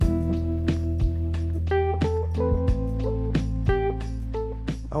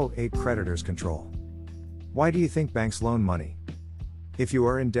8 Creditors Control. Why do you think banks loan money? If you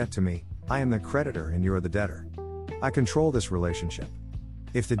are in debt to me, I am the creditor and you are the debtor. I control this relationship.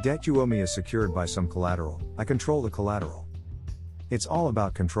 If the debt you owe me is secured by some collateral, I control the collateral. It's all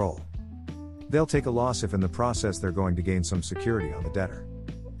about control. They'll take a loss if in the process they're going to gain some security on the debtor.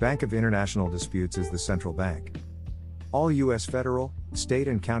 Bank of International Disputes is the central bank. All U.S. federal, state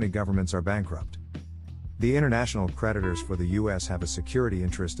and county governments are bankrupt. The international creditors for the U.S. have a security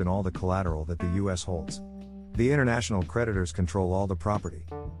interest in all the collateral that the U.S. holds. The international creditors control all the property.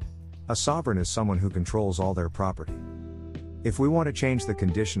 A sovereign is someone who controls all their property. If we want to change the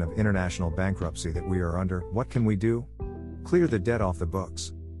condition of international bankruptcy that we are under, what can we do? Clear the debt off the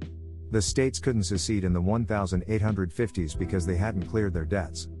books. The states couldn't secede in the 1850s because they hadn't cleared their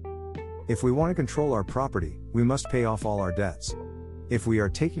debts. If we want to control our property, we must pay off all our debts. If we are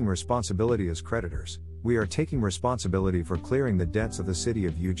taking responsibility as creditors, we are taking responsibility for clearing the debts of the city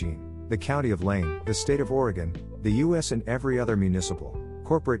of Eugene, the county of Lane, the state of Oregon, the U.S. and every other municipal,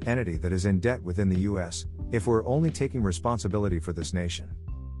 corporate entity that is in debt within the U.S., if we're only taking responsibility for this nation.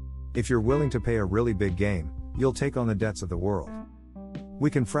 If you're willing to pay a really big game, you'll take on the debts of the world.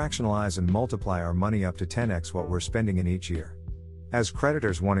 We can fractionalize and multiply our money up to 10x what we're spending in each year. As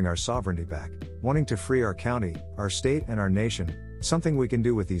creditors wanting our sovereignty back, wanting to free our county, our state and our nation, something we can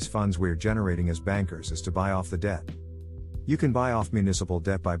do with these funds we're generating as bankers is to buy off the debt. You can buy off municipal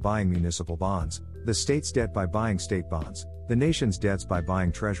debt by buying municipal bonds, the state's debt by buying state bonds, the nation's debts by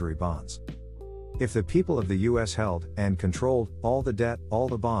buying treasury bonds. If the people of the U.S. held and controlled all the debt, all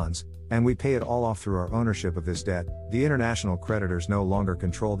the bonds, and we pay it all off through our ownership of this debt, the international creditors no longer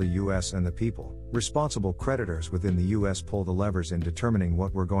control the U.S. and the people. Responsible creditors within the U.S. pull the levers in determining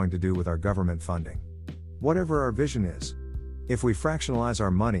what we're going to do with our government funding. Whatever our vision is. If we fractionalize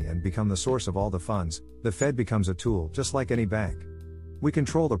our money and become the source of all the funds, the Fed becomes a tool just like any bank. We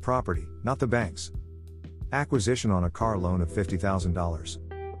control the property, not the banks. Acquisition on a car loan of $50,000.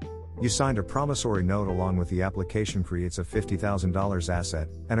 You signed a promissory note along with the application creates a $50,000 asset,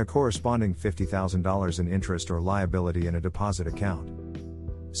 and a corresponding $50,000 in interest or liability in a deposit account.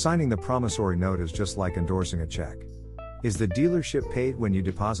 Signing the promissory note is just like endorsing a check. Is the dealership paid when you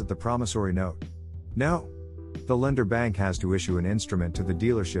deposit the promissory note? No. The lender bank has to issue an instrument to the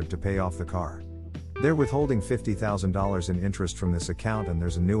dealership to pay off the car. They're withholding $50,000 in interest from this account and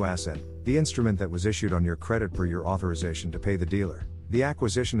there's a new asset, the instrument that was issued on your credit per your authorization to pay the dealer. The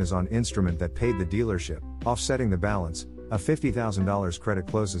acquisition is on instrument that paid the dealership, offsetting the balance. A $50,000 credit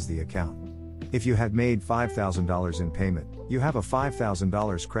closes the account. If you had made $5,000 in payment, you have a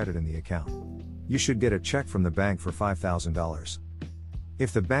 $5,000 credit in the account. You should get a check from the bank for $5,000.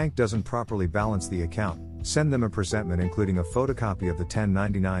 If the bank doesn't properly balance the account, send them a presentment including a photocopy of the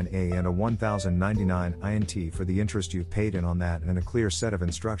 1099-A and a 1099 INT for the interest you've paid in on that and a clear set of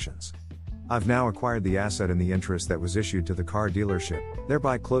instructions. I've now acquired the asset and the interest that was issued to the car dealership,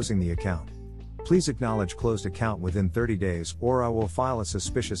 thereby closing the account. Please acknowledge closed account within 30 days or I will file a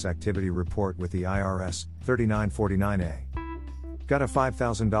suspicious activity report with the IRS, 3949A. Got a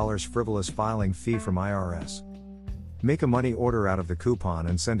 $5,000 frivolous filing fee from IRS. Make a money order out of the coupon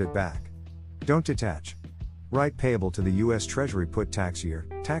and send it back. Don't detach. Write payable to the U.S. Treasury, put tax year,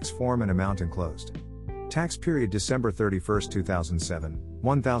 tax form and amount enclosed. Tax period December 31, 2007,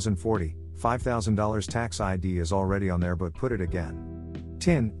 1040, $5,000 tax ID is already on there but put it again.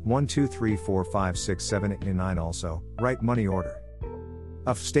 TIN, 1 2 3 4 5 6 7 8 9 also, write money order.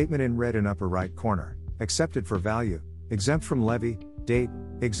 A statement in red in upper right corner, accepted for value, exempt from levy, date,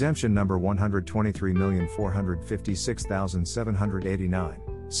 exemption number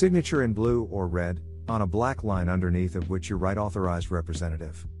 123,456,789, signature in blue or red, on a black line underneath of which you write authorized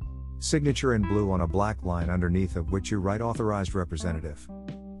representative. Signature in blue on a black line underneath of which you write authorized representative.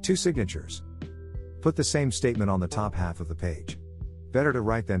 2 signatures. Put the same statement on the top half of the page. Better to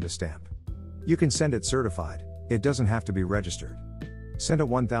write than to stamp. You can send it certified, it doesn't have to be registered. Send a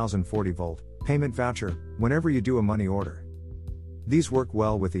 1040 volt payment voucher whenever you do a money order. These work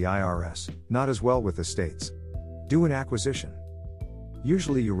well with the IRS, not as well with the states. Do an acquisition.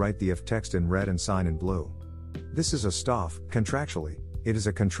 Usually you write the IF text in red and sign in blue. This is a STOF, contractually, it is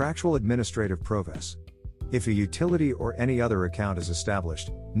a contractual administrative process. If a utility or any other account is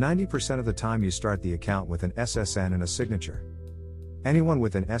established, 90% of the time you start the account with an SSN and a signature. Anyone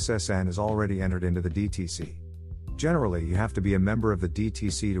with an SSN is already entered into the DTC. Generally, you have to be a member of the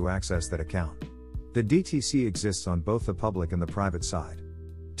DTC to access that account. The DTC exists on both the public and the private side.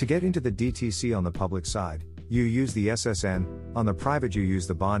 To get into the DTC on the public side, you use the SSN, on the private you use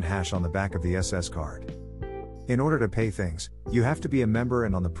the bond hash on the back of the SS card. In order to pay things, you have to be a member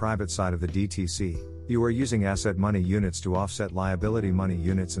and on the private side of the DTC, you are using asset money units to offset liability money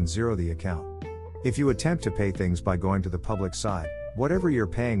units and zero the account. If you attempt to pay things by going to the public side, whatever you're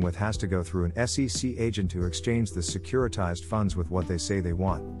paying with has to go through an SEC agent to exchange the securitized funds with what they say they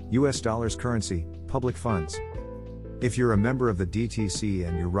want, US dollars currency, public funds. If you're a member of the DTC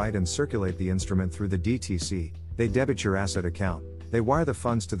and you write and circulate the instrument through the DTC, they debit your asset account, they wire the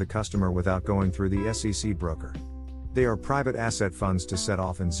funds to the customer without going through the SEC broker. They are private asset funds to set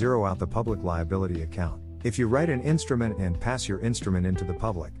off and zero out the public liability account. If you write an instrument and pass your instrument into the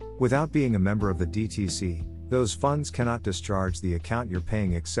public, without being a member of the DTC, those funds cannot discharge the account you're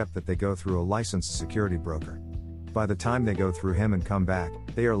paying except that they go through a licensed security broker. By the time they go through him and come back,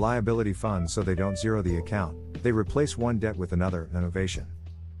 they are liability funds, so they don't zero the account, they replace one debt with another, an ovation.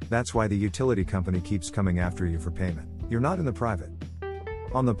 That's why the utility company keeps coming after you for payment. You're not in the private.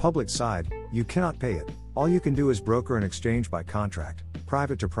 On the public side, you cannot pay it. All you can do is broker and exchange by contract,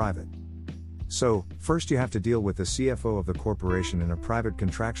 private to private. So, first you have to deal with the CFO of the corporation in a private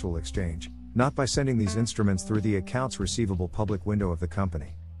contractual exchange, not by sending these instruments through the accounts receivable public window of the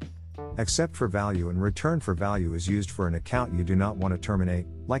company. Accept for value and return for value is used for an account you do not want to terminate,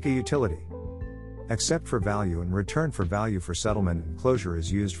 like a utility. Accept for value and return for value for settlement and closure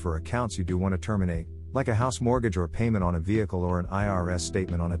is used for accounts you do want to terminate, like a house mortgage or payment on a vehicle or an IRS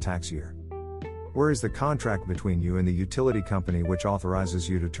statement on a tax year. Where is the contract between you and the utility company which authorizes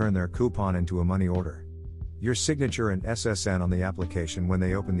you to turn their coupon into a money order? Your signature and SSN on the application when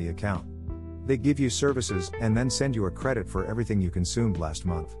they open the account. They give you services and then send you a credit for everything you consumed last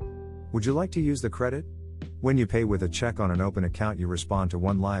month. Would you like to use the credit? When you pay with a check on an open account, you respond to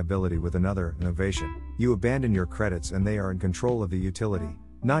one liability with another, an ovation. You abandon your credits and they are in control of the utility,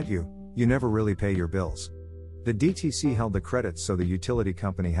 not you. You never really pay your bills. The DTC held the credits, so the utility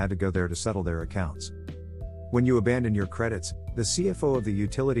company had to go there to settle their accounts. When you abandon your credits, the CFO of the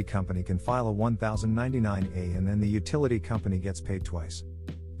utility company can file a 1099-A and then the utility company gets paid twice.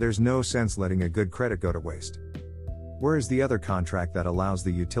 There's no sense letting a good credit go to waste. Where is the other contract that allows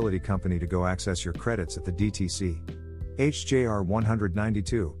the utility company to go access your credits at the DTC? HJR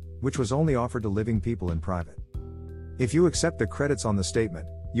 192, which was only offered to living people in private. If you accept the credits on the statement,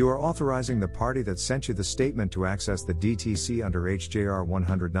 you are authorizing the party that sent you the statement to access the DTC under HJR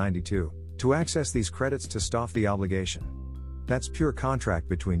 192, to access these credits to stop the obligation. That's pure contract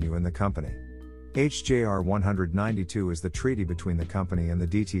between you and the company. HJR 192 is the treaty between the company and the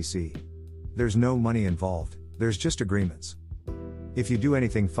DTC. There's no money involved, there's just agreements. If you do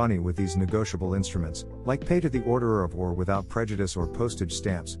anything funny with these negotiable instruments, like pay to the orderer of or without prejudice or postage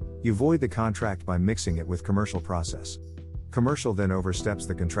stamps, you void the contract by mixing it with commercial process. Commercial then oversteps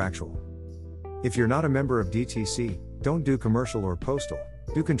the contractual. If you're not a member of DTC, don't do commercial or postal,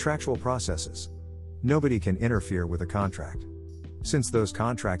 do contractual processes. Nobody can interfere with a contract. Since those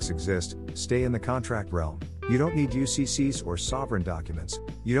contracts exist, stay in the contract realm. You don't need UCCs or sovereign documents,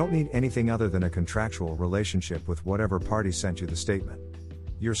 you don't need anything other than a contractual relationship with whatever party sent you the statement.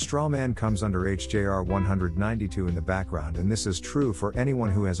 Your straw man comes under HJR 192 in the background, and this is true for anyone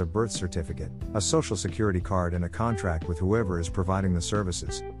who has a birth certificate, a social security card and a contract with whoever is providing the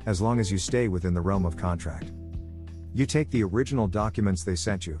services, as long as you stay within the realm of contract. You take the original documents they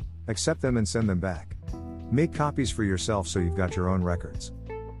sent you, accept them and send them back. Make copies for yourself so you've got your own records.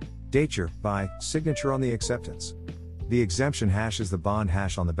 Date your signature on the acceptance. The exemption hash is the bond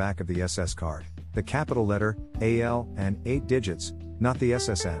hash on the back of the SS card, the capital letter, AL, and 8 digits, not the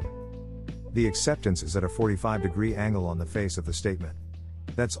SSN. The acceptance is at a 45-degree angle on the face of the statement.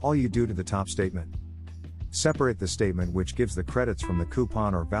 That's all you do to the top statement. Separate the statement which gives the credits from the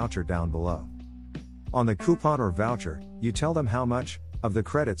coupon or voucher down below. On the coupon or voucher, you tell them how much of the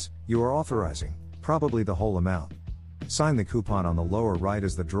credits you are authorizing, probably the whole amount. Sign the coupon on the lower right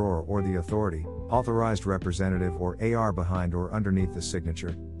as the drawer or the authority, authorized representative or AR behind or underneath the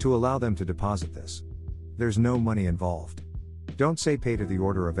signature, to allow them to deposit this. There's no money involved. Don't say pay to the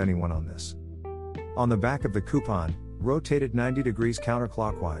order of anyone on this. On the back of the coupon, rotate it 90 degrees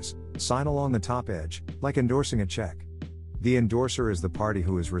counterclockwise, sign along the top edge, like endorsing a check. The endorser is the party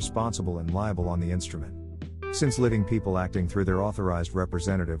who is responsible and liable on the instrument. Since living people acting through their authorized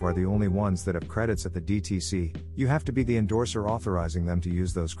representative are the only ones that have credits at the DTC, you have to be the endorser authorizing them to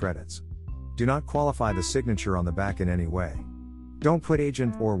use those credits. Do not qualify the signature on the back in any way. Don't put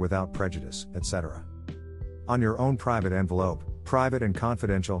agent or without prejudice, etc. On your own private envelope, private and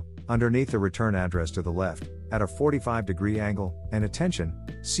confidential, underneath the return address to the left, at a 45-degree angle, and attention,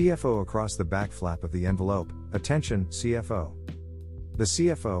 CFO across the back flap of the envelope, attention, CFO. The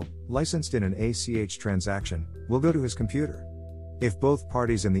CFO, licensed in an ACH transaction, will go to his computer. If both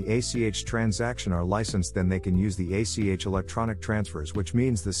parties in the ACH transaction are licensed, then they can use the ACH electronic transfers, which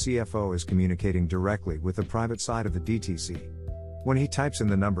means the CFO is communicating directly with the private side of the DTC. When he types in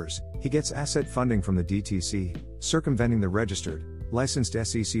the numbers, he gets asset funding from the DTC, circumventing the registered, licensed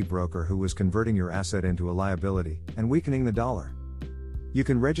SEC broker who was converting your asset into a liability and weakening the dollar. You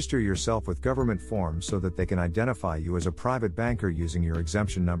can register yourself with government forms so that they can identify you as a private banker using your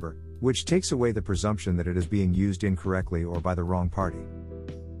exemption number, which takes away the presumption that it is being used incorrectly or by the wrong party.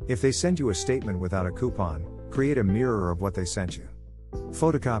 If they send you a statement without a coupon, create a mirror of what they sent you.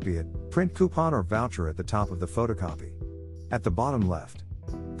 Photocopy it, print coupon or voucher at the top of the photocopy. At the bottom left,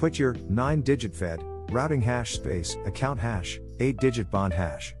 put your 9-digit Fed, routing hash space, account hash, 8-digit bond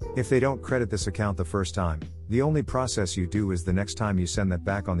hash. If they don't credit this account the first time, the only process you do is the next time you send that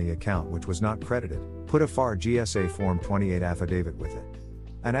back on the account which was not credited, put a FAR GSA Form 28 affidavit with it.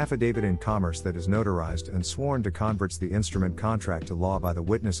 An affidavit in commerce that is notarized and sworn to converts the instrument contract to law by the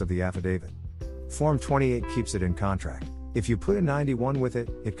witness of the affidavit. Form 28 keeps it in contract. If you put a 91 with it,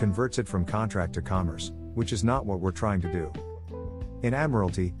 it converts it from contract to commerce, which is not what we're trying to do. In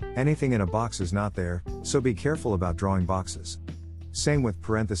Admiralty, anything in a box is not there, so be careful about drawing boxes. Same with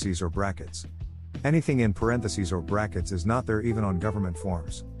parentheses or brackets. Anything in parentheses or brackets is not there even on government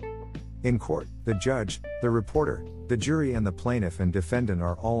forms. In court, the judge, the reporter, the jury and the plaintiff and defendant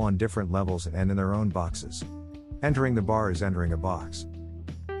are all on different levels and in their own boxes. Entering the bar is entering a box.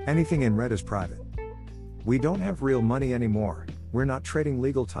 Anything in red is private. We don't have real money anymore, we're not trading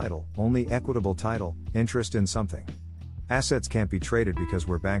legal title, only equitable title, interest in something. Assets can't be traded because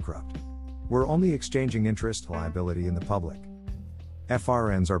we're bankrupt. We're only exchanging interest liability in the public.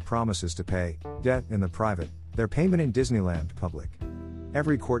 FRNs are promises to pay, debt in the private, their payment in Disneyland public.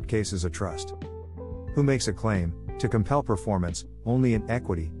 Every court case is a trust. Who makes a claim, to compel performance, only in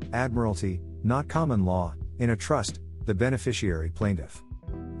equity, admiralty, not common law, in a trust, the beneficiary plaintiff.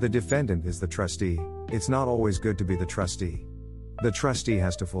 The defendant is the trustee, it's not always good to be the trustee. The trustee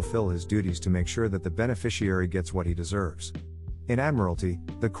has to fulfill his duties to make sure that the beneficiary gets what he deserves. In admiralty,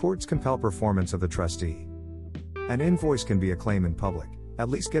 the courts compel performance of the trustee. An invoice can be a claim in public, at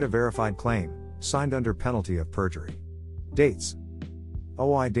least get a verified claim, signed under penalty of perjury. Dates.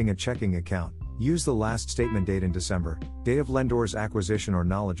 OIDing a checking account, use the last statement date in December, date of lender's acquisition or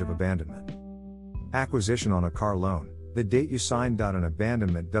knowledge of abandonment. Acquisition on a car loan, the date you signed. An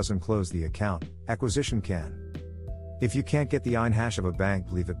abandonment doesn't close the account, acquisition can. If you can't get the IN hash of a bank,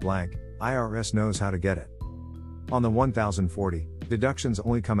 leave it blank, IRS knows how to get it. On the 1040, deductions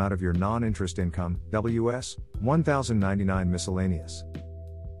only come out of your non-interest income, WS, 1099 miscellaneous.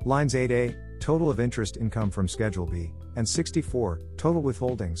 Lines 8A, total of interest income from Schedule B, and 64, total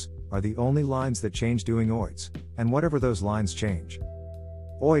withholdings, are the only lines that change doing OIDs, and whatever those lines change.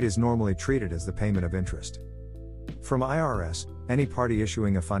 OID is normally treated as the payment of interest. From IRS, any party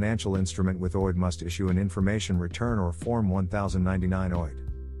issuing a financial instrument with OID must issue an information return or Form 1099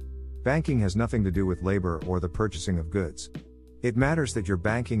 OID. Banking has nothing to do with labor or the purchasing of goods. It matters that you're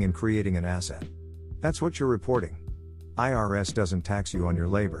banking and creating an asset. That's what you're reporting. IRS doesn't tax you on your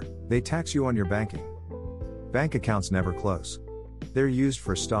labor, they tax you on your banking. Bank accounts never close. They're used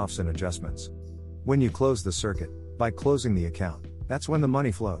for stops and adjustments. When you close the circuit, by closing the account, that's when the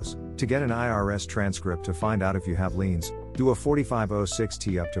money flows. To get an IRS transcript to find out if you have liens, do a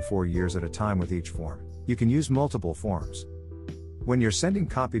 4506T up to 4 years at a time with each form. You can use multiple forms. When you're sending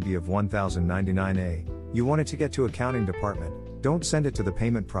copy B of 1099A, you want it to get to accounting department, don't send it to the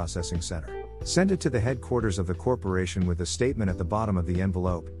payment processing center. Send it to the headquarters of the corporation with a statement at the bottom of the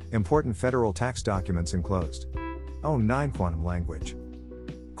envelope, important federal tax documents enclosed. 9 Quantum language.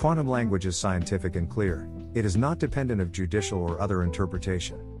 Quantum language is scientific and clear, it is not dependent of judicial or other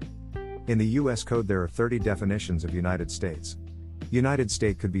interpretation. In the US Code there are 30 definitions of United States. United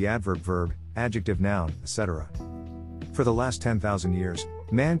State could be adverb, verb, adjective, noun, etc. For the last 10,000 years,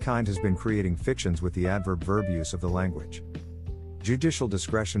 mankind has been creating fictions with the adverb-verb use of the language. Judicial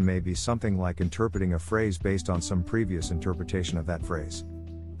discretion may be something like interpreting a phrase based on some previous interpretation of that phrase.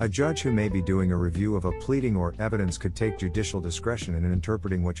 A judge who may be doing a review of a pleading or evidence could take judicial discretion in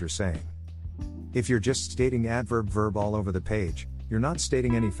interpreting what you're saying. If you're just stating adverb-verb all over the page, you're not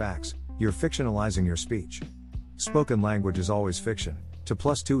stating any facts, you're fictionalizing your speech. Spoken language is always fiction, 2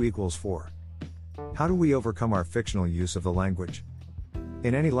 + 2 = 4. How do we overcome our fictional use of the language?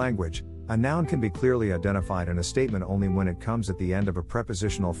 In any language, a noun can be clearly identified in a statement only when it comes at the end of a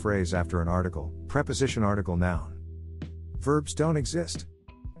prepositional phrase after an article, preposition, article, noun. Verbs don't exist.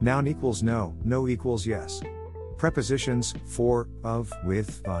 Noun equals no, no equals yes. Prepositions, for, of,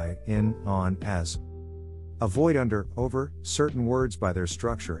 with, by, in, on, as. Avoid under, over, certain words by their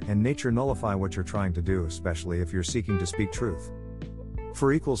structure and nature nullify what you're trying to do, especially if you're seeking to speak truth.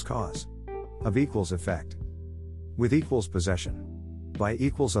 For equals cause. Of equals effect. With equals possession. By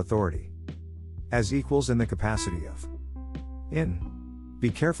equals authority. As equals in the capacity of. In. Be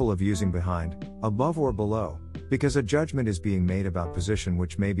careful of using behind, above or below, because a judgment is being made about position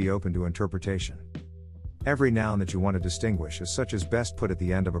which may be open to interpretation. Every noun that you want to distinguish is such as best put at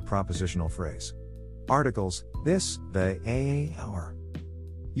the end of a propositional phrase. Articles, this, the, a, or.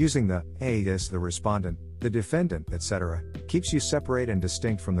 Using the, a, this, the respondent, the defendant, etc., keeps you separate and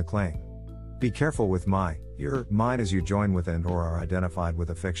distinct from the claim. Be careful with my, your, mine as you join with and or are identified with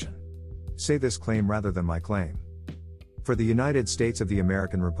a fiction. Say this claim rather than my claim. For the United States of the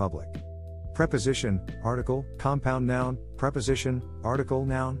American Republic. Preposition, article, compound noun, preposition, article,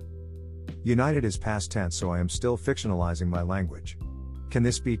 noun. United is past tense, so I am still fictionalizing my language. Can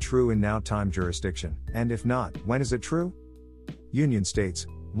this be true in now time jurisdiction, and if not, when is it true? Union States,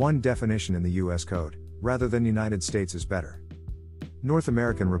 one definition in the US Code, rather than United States is better. North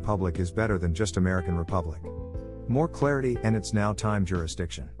American Republic is better than just American Republic. More clarity and it's now time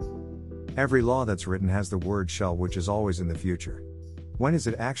jurisdiction. Every law that's written has the word shall, which is always in the future. When is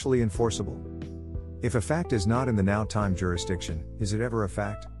it actually enforceable? If a fact is not in the now time jurisdiction, is it ever a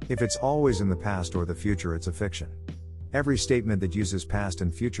fact? If it's always in the past or the future, it's a fiction. Every statement that uses past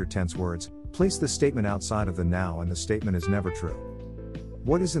and future tense words, place the statement outside of the now and the statement is never true.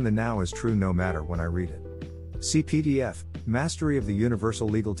 What is in the now is true no matter when I read it. See PDF, Mastery of the Universal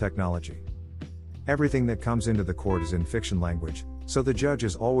Legal Technology. Everything that comes into the court is in fiction language, so the judge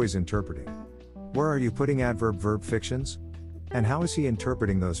is always interpreting. Where are you putting adverb-verb fictions? And how is he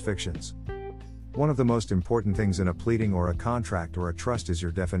interpreting those fictions? One of the most important things in a pleading or a contract or a trust is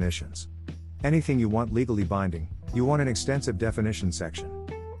your definitions. Anything you want legally binding, you want an extensive definition section.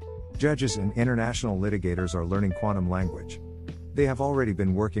 Judges and international litigators are learning quantum language. They have already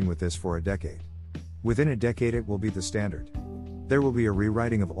been working with this for a decade. Within a decade it will be the standard. There will be a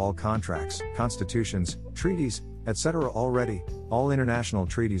rewriting of all contracts, constitutions, treaties, etc. Already, all international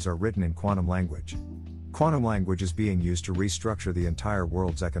treaties are written in quantum language. Quantum language is being used to restructure the entire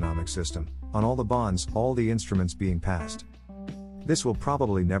world's economic system, on all the bonds, all the instruments being passed. This will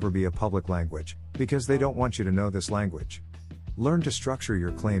probably never be a public language, because they don't want you to know this language. Learn to structure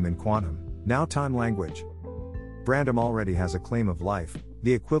your claim in quantum, now time language. Brandon already has a claim of life,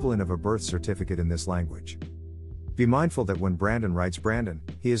 the equivalent of a birth certificate in this language. Be mindful that when Brandon writes Brandon,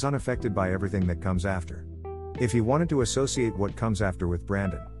 he is unaffected by everything that comes after. If he wanted to associate what comes after with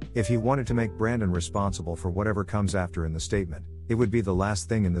Brandon, if he wanted to make Brandon responsible for whatever comes after in the statement, it would be the last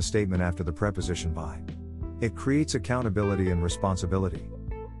thing in the statement after the preposition by. It creates accountability and responsibility.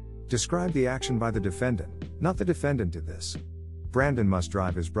 Describe the action by the defendant, not the defendant did this. Brandon must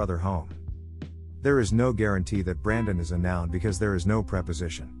drive his brother home. There is no guarantee that Brandon is a noun because there is no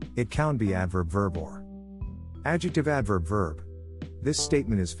preposition. It can be adverb, verb, or adjective, adverb, verb. This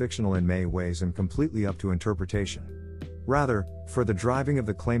statement is fictional in many ways and completely up to interpretation. Rather, for the driving of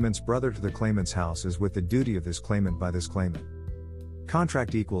the claimant's brother to the claimant's house is with the duty of this claimant by this claimant.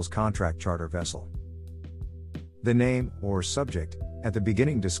 Contract equals contract, charter, vessel. The name, or subject, at the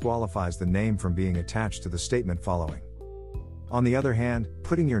beginning disqualifies the name from being attached to the statement following. On the other hand,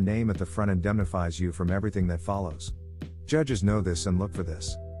 putting your name at the front indemnifies you from everything that follows. Judges know this and look for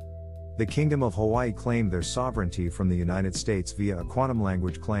this. The Kingdom of Hawaii claimed their sovereignty from the United States via a quantum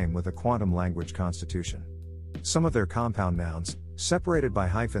language claim with a quantum language constitution. Some of their compound nouns, separated by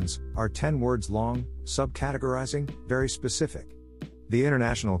hyphens, are 10 words long, subcategorizing, very specific. The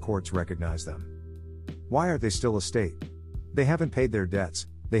international courts recognize them. Why are they still a state? They haven't paid their debts,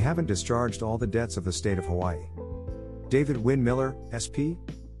 they haven't discharged all the debts of the state of Hawaii. David Wynn Miller, SP,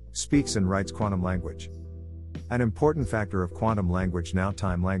 speaks and writes quantum language. An important factor of quantum language, now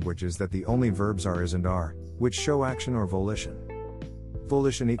time language, is that the only verbs are, is, and are, which show action or volition.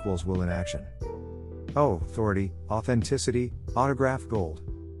 Volition equals will in action. O, authority, authenticity, autograph, gold.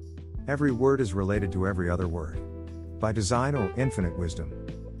 Every word is related to every other word. By design or infinite wisdom.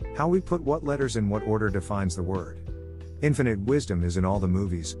 How we put what letters in what order defines the word. Infinite wisdom is in all the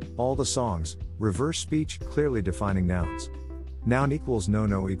movies, all the songs, reverse speech, clearly defining nouns. Noun equals no,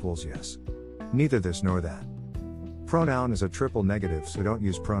 no equals yes. Neither this nor that. Pronoun is a triple negative, so don't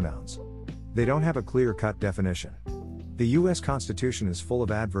use pronouns. They don't have a clear-cut definition. The US Constitution is full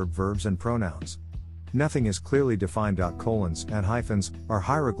of adverb, verbs, and pronouns. Nothing is clearly defined. Colons and hyphens are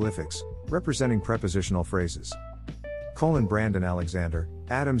hieroglyphics, representing prepositional phrases. Brandon Alexander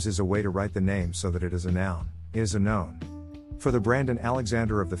Adams is a way to write the name so that it is a noun, is a known. For the Brandon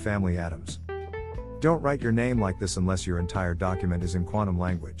Alexander of the family Adams. Don't write your name like this unless your entire document is in quantum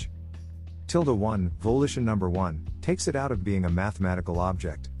language. ~1, volition number 1, takes it out of being a mathematical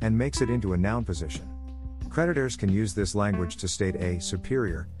object, and makes it into a noun position. Creditors can use this language to state a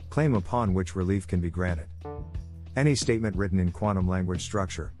superior claim upon which relief can be granted. Any statement written in quantum language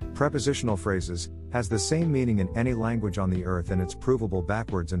structure, prepositional phrases, has the same meaning in any language on the earth, and it's provable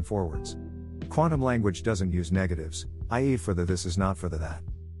backwards and forwards. Quantum language doesn't use negatives, i.e. for the this is not for the that.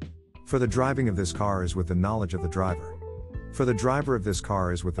 For the driving of this car is with the knowledge of the driver. For the driver of this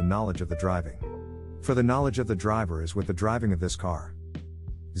car is with the knowledge of the driving. For the knowledge of the driver is with the driving of this car.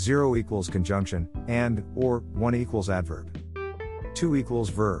 0 equals conjunction, and, or, 1 equals adverb. 2 equals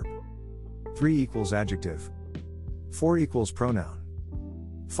verb. 3 equals adjective. 4 equals pronoun.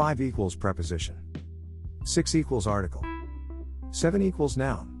 5 equals preposition. 6 equals article. 7 equals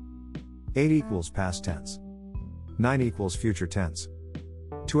noun. 8 equals past tense. 9 equals future tense.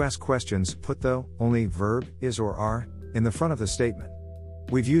 To ask questions, put the, only, verb, is or are, in the front of the statement.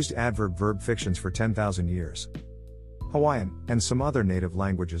 We've used adverb-verb fictions for 10,000 years. Hawaiian, and some other native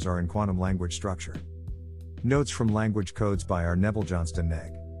languages are in quantum language structure. Notes from Language Codes by R. Neville Johnston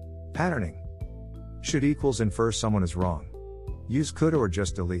Neg. Patterning. Should equals infer someone is wrong. Use could or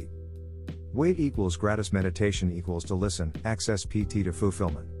just delete. Wait equals gratis meditation equals to listen, access PT to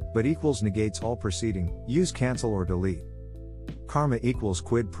fulfillment, but equals negates all preceding, use cancel or delete. Karma equals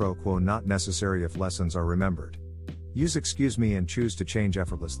quid pro quo not necessary if lessons are remembered. Use excuse me and choose to change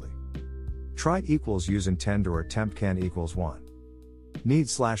effortlessly. Try equals use intend or attempt can equals want.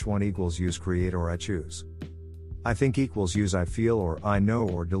 Need/1 equals use create or I choose. I think equals use I feel or I know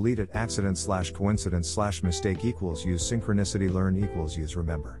or delete it accident/coincidence/mistake equals use synchronicity learn equals use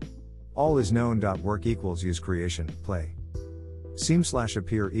remember. All is known. Work equals use creation, play.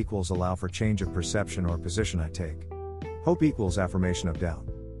 Seem/appear equals allow for change of perception or position I take. Hope equals affirmation of doubt.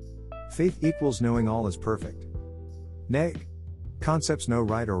 Faith equals knowing all is perfect. Neg. Concepts no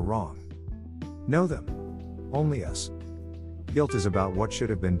right or wrong. Know them. Only us. Guilt is about what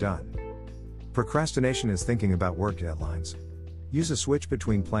should have been done. Procrastination is thinking about work deadlines. Use a switch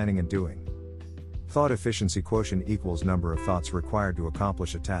between planning and doing. Thought efficiency quotient equals number of thoughts required to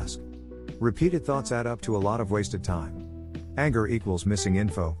accomplish a task. Repeated thoughts add up to a lot of wasted time. Anger equals missing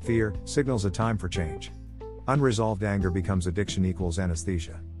info, fear, signals a time for change. Unresolved anger becomes addiction equals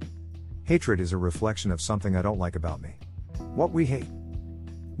anesthesia. Hatred is a reflection of something I don't like about me. What we hate.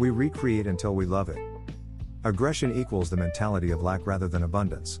 We recreate until we love it. Aggression equals the mentality of lack rather than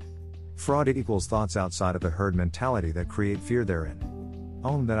abundance. Fraud equals thoughts outside of the herd mentality that create fear therein.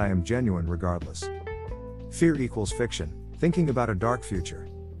 Own that I am genuine regardless. Fear equals fiction, thinking about a dark future.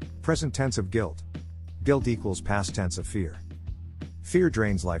 Present tense of guilt. Guilt equals past tense of fear. Fear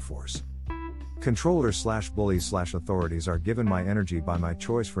drains life force. Controllers/bullies/authorities are given my energy by my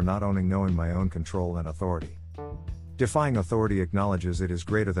choice for not knowing my own control and authority. Defying authority acknowledges it is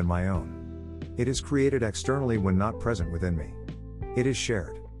greater than my own. It is created externally when not present within me. It is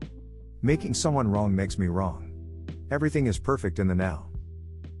shared. Making someone wrong makes me wrong. Everything is perfect in the now.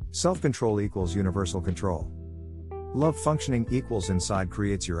 Self-control equals universal control. Love functioning equals inside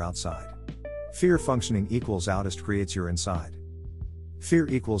creates your outside. Fear functioning equals outest creates your inside. Fear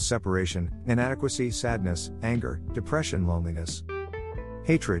equals separation, inadequacy, sadness, anger, depression, loneliness.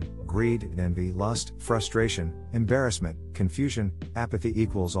 Hatred, greed, envy, lust, frustration, embarrassment, confusion, apathy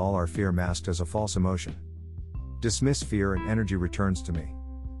equals all our fear masked as a false emotion. Dismiss fear and energy returns to me.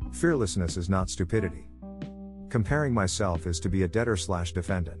 Fearlessness is not stupidity. Comparing myself is to be a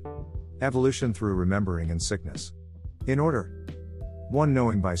debtor/defendant. Evolution through remembering and sickness. In order. 1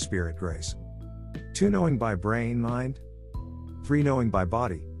 knowing by spirit grace. 2 knowing by brain mind. 3 knowing by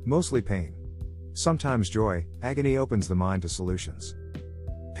body, mostly pain. Sometimes joy, agony opens the mind to solutions.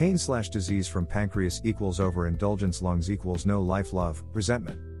 Pain/disease from pancreas equals overindulgence, lungs equals no life, love,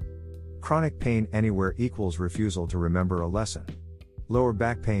 resentment. Chronic pain anywhere equals refusal to remember a lesson. Lower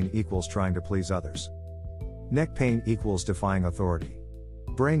back pain equals trying to please others. Neck pain equals defying authority.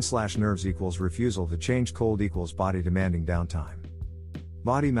 Brain/nerves equals refusal to change. Cold equals body demanding downtime.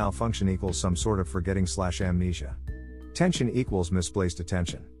 Body malfunction equals some sort of forgetting/amnesia. Tension equals misplaced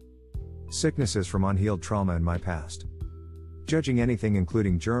attention. Sickness is from unhealed trauma in my past. Judging anything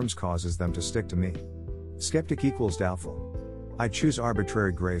including germs causes them to stick to me. Skeptic equals doubtful. I choose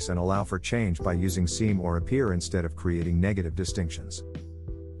arbitrary grace and allow for change by using seem or appear instead of creating negative distinctions.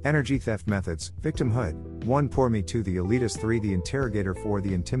 Energy theft methods, victimhood, 1 pour me, 2 the elitist, 3 the interrogator, 4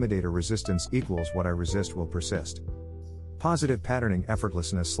 the intimidator. Resistance equals what I resist will persist. Positive patterning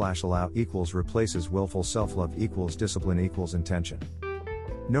effortlessness/allow equals replaces willful. Self-love equals discipline equals intention.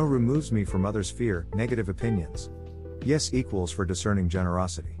 No removes me from others' fear, negative opinions. Yes equals for discerning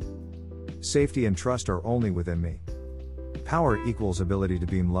generosity. Safety and trust are only within me. Power equals ability to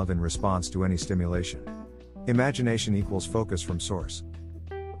beam love in response to any stimulation. Imagination equals focus from source.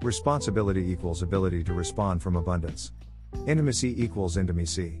 Responsibility equals ability to respond from abundance. Intimacy equals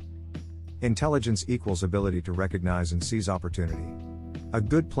intimacy. Intelligence equals ability to recognize and seize opportunity. A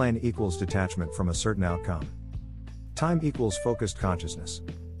good plan equals detachment from a certain outcome. Time equals focused consciousness.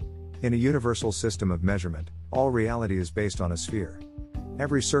 In a universal system of measurement, all reality is based on a sphere.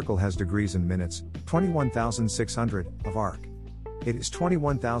 Every circle has degrees in minutes, 21,600, of arc. It is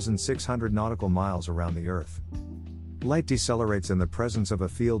 21,600 nautical miles around the Earth. Light decelerates in the presence of a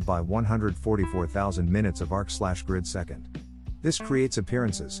field by 144,000 minutes of arc/grid second. This creates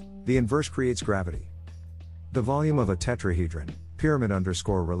appearances, the inverse creates gravity. The volume of a tetrahedron, pyramid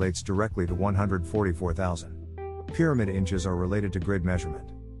underscore relates directly to 144,000. Pyramid inches are related to grid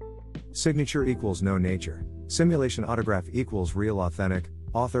measurement. Signature equals no nature, simulation autograph equals real authentic,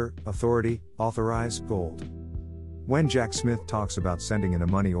 author, authority, authorize, gold. When Jack Smith talks about sending in a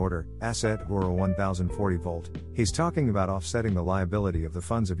money order, asset, or a 1040 volt, he's talking about offsetting the liability of the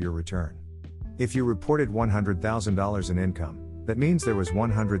funds of your return. If you reported $100,000 in income, that means there was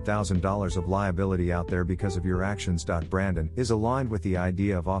 $100,000 of liability out there because of your actions. Brandon is aligned with the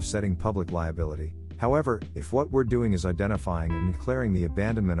idea of offsetting public liability. However, if what we're doing is identifying and declaring the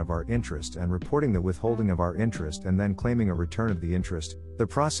abandonment of our interest and reporting the withholding of our interest and then claiming a return of the interest, the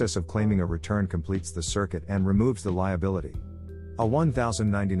process of claiming a return completes the circuit and removes the liability. A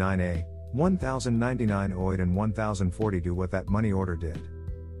 1099A, 1099 OID and 1040 do what that money order did.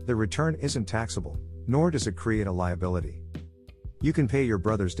 The return isn't taxable, nor does it create a liability. You can pay your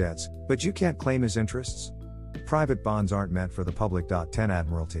brother's debts, but you can't claim his interests. Private bonds aren't meant for the public. 10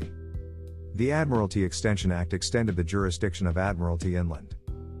 Admiralty. The Admiralty Extension Act extended the jurisdiction of Admiralty inland.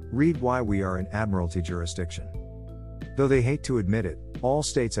 Read why we are in Admiralty jurisdiction. Though they hate to admit it, all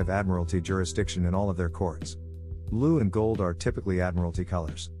states have Admiralty jurisdiction in all of their courts. Blue and gold are typically Admiralty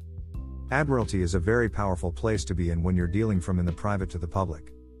colors. Admiralty is a very powerful place to be in when you're dealing from in the private to the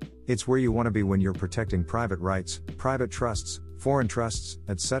public. It's where you want to be when you're protecting private rights, private trusts, foreign trusts,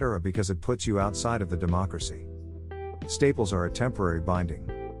 etc., because it puts you outside of the democracy. Staples are a temporary binding.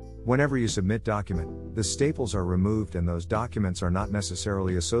 Whenever you submit document, the staples are removed and those documents are not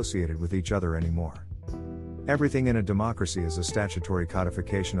necessarily associated with each other anymore. Everything in a democracy is a statutory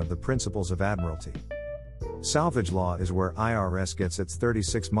codification of the principles of admiralty. Salvage law is where IRS gets its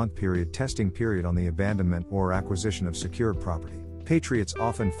 36-month period testing period on the abandonment or acquisition of secured property. Patriots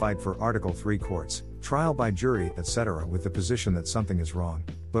often fight for Article 3 courts, trial by jury, etc. with the position that something is wrong,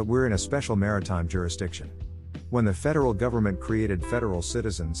 but we're in a special maritime jurisdiction. When the federal government created federal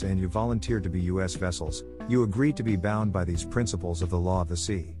citizens and you volunteered to be U.S. vessels, you agreed to be bound by these principles of the law of the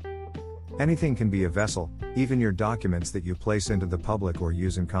sea. Anything can be a vessel, even your documents that you place into the public or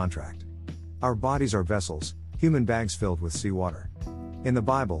use in contract. Our bodies are vessels, human bags filled with seawater. In the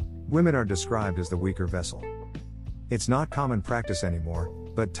Bible, women are described as the weaker vessel. It's not common practice anymore,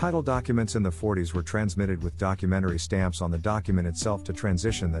 but title documents in the 40s were transmitted with documentary stamps on the document itself to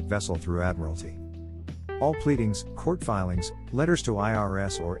transition that vessel through admiralty. All pleadings, court filings, letters to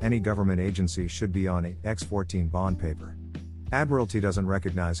IRS or any government agency should be on 8x14 bond paper. Admiralty doesn't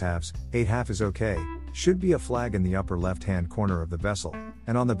recognize halves, 8 half is okay, should be a flag in the upper left-hand corner of the vessel,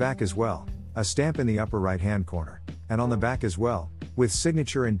 and on the back as well, a stamp in the upper right-hand corner, and on the back as well, with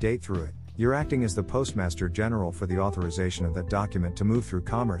signature and date through it. You're acting as the Postmaster General for the authorization of that document to move through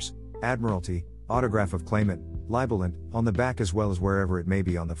commerce, Admiralty, autograph of claimant, libelant, on the back as well as wherever it may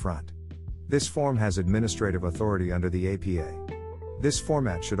be on the front. This form has administrative authority under the APA. This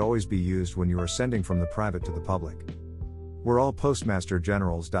format should always be used when you are sending from the private to the public. We're all Postmaster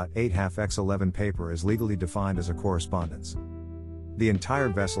Generals. 8 half x 11 paper is legally defined as a correspondence. The entire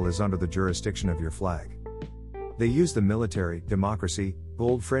vessel is under the jurisdiction of your flag. They use the military, democracy,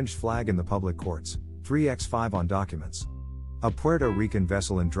 gold fringed flag in the public courts, 3x5 on documents. A Puerto Rican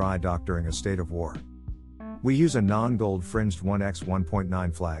vessel in dry dock during a state of war. We use a non-gold fringed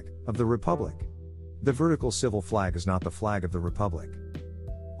 1x1.9 flag of the Republic. The vertical civil flag is not the flag of the Republic.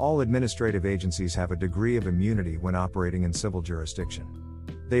 All administrative agencies have a degree of immunity when operating in civil jurisdiction.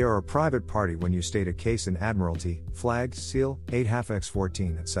 They are a private party when you state a case in admiralty, flag, seal, 8 half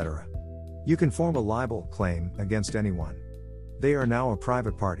x14, etc. You can form a libel claim against anyone. They are now a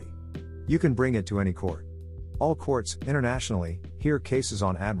private party. You can bring it to any court. All courts, internationally, hear cases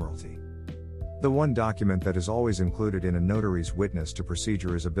on admiralty. The one document that is always included in a notary's witness to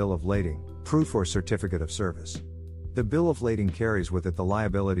procedure is a bill of lading, proof or certificate of service. The bill of lading carries with it the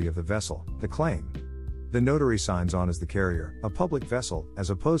liability of the vessel, the claim. The notary signs on as the carrier, a public vessel,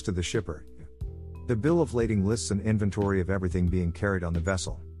 as opposed to the shipper. The bill of lading lists an inventory of everything being carried on the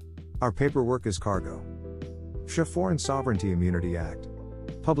vessel. Our paperwork is cargo. Foreign Sovereignty Immunity Act.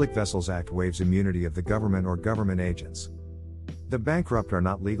 Public Vessels Act waives immunity of the government or government agents. The bankrupt are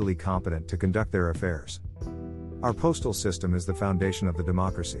not legally competent to conduct their affairs. Our postal system is the foundation of the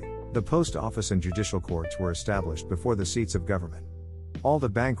democracy. The post office and judicial courts were established before the seats of government. All the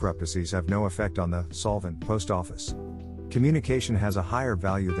bankruptcies have no effect on the solvent post office. Communication has a higher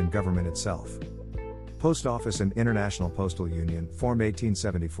value than government itself. Post Office and International Postal Union, formed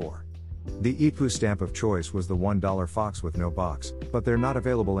 1874. The IPU stamp of choice was the $1 Fox with no box, but they're not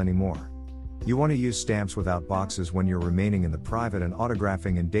available anymore. You want to use stamps without boxes when you're remaining in the private and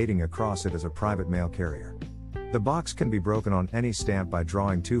autographing and dating across it as a private mail carrier. The box can be broken on any stamp by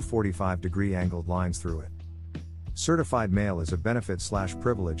drawing two 45-degree angled lines through it. Certified mail is a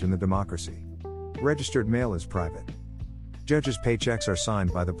benefit/privilege in the democracy. Registered mail is private. Judges' paychecks are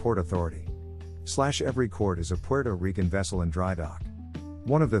signed by the Port Authority. Every court is a Puerto Rican vessel in dry dock.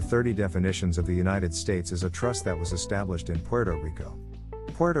 One of the 30 definitions of the United States is a trust that was established in Puerto Rico.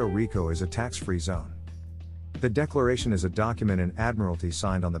 Puerto Rico is a tax-free zone. The Declaration is a document in Admiralty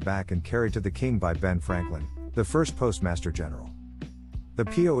signed on the back and carried to the King by Ben Franklin, the first Postmaster General. The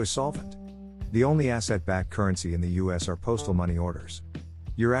PO is solvent. The only asset-backed currency in the US are postal money orders.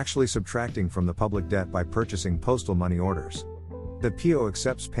 You're actually subtracting from the public debt by purchasing postal money orders. The PO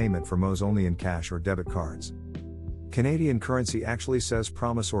accepts payment for MOs only in cash or debit cards. Canadian currency actually says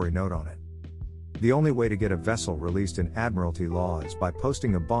promissory note on it. The only way to get a vessel released in Admiralty law is by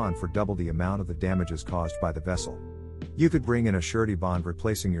posting a bond for double the amount of the damages caused by the vessel. You could bring in a surety bond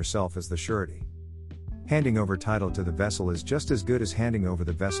replacing yourself as the surety. Handing over title to the vessel is just as good as handing over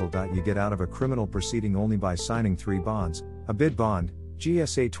the vessel. You get out of a criminal proceeding only by signing 3 bonds, a bid bond,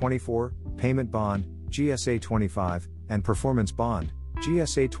 GSA 24, payment bond, GSA 25, and performance bond,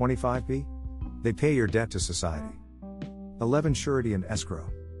 GSA 25B. They pay your debt to society. 11. Surety and escrow.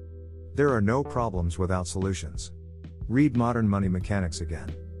 There are no problems without solutions. Read Modern Money Mechanics again.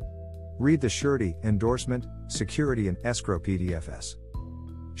 Read the surety, endorsement, security and escrow PDFs.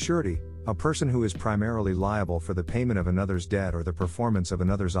 Surety, a person who is primarily liable for the payment of another's debt or the performance of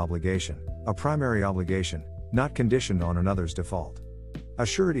another's obligation, a primary obligation, not conditioned on another's default. A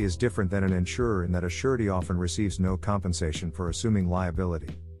surety is different than an insurer in that a surety often receives no compensation for assuming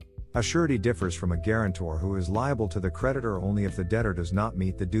liability. A surety differs from a guarantor who is liable to the creditor only if the debtor does not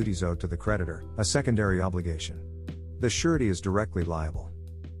meet the duties owed to the creditor, a secondary obligation. The surety is directly liable.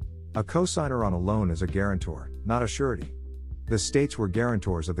 A cosigner on a loan is a guarantor, not a surety. The states were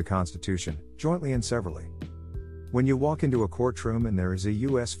guarantors of the Constitution, jointly and severally. When you walk into a courtroom and there is a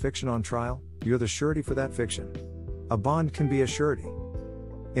U.S. fiction on trial, you're the surety for that fiction. A bond can be a surety.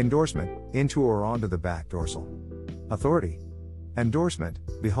 Endorsement, into or onto the back dorsal. Authority. Endorsement,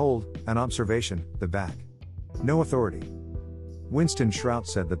 behold, an observation, the back. No authority. Winston Shrout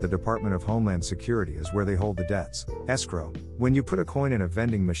said that the Department of Homeland Security is where they hold the debts. Escrow, when you put a coin in a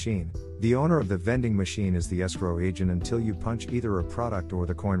vending machine, the owner of the vending machine is the escrow agent until you punch either a product or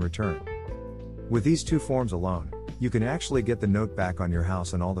the coin return. With these 2 forms alone, you can actually get the note back on your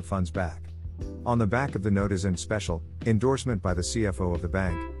house and all the funds back. On the back of the note is a special endorsement by the CFO of the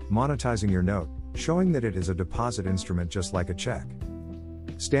bank, monetizing your note, showing that it is a deposit instrument just like a check.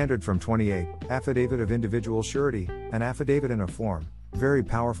 Standard from 28, Affidavit of Individual Surety, an affidavit in a form, very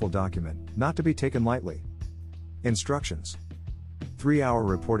powerful document, not to be taken lightly. Instructions. 3-hour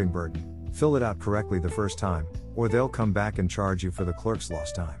reporting burden, fill it out correctly the first time, or they'll come back and charge you for the clerk's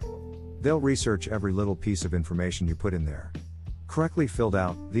lost time. They'll research every little piece of information you put in there. Correctly filled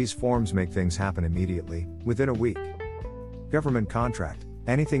out, these forms make things happen immediately, within a week. Government contract.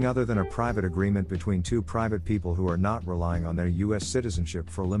 Anything other than a private agreement between 2 private people who are not relying on their U.S. citizenship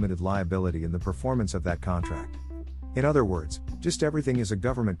for limited liability in the performance of that contract. In other words, just everything is a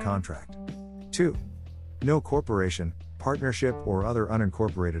government contract. 2. No corporation, partnership or other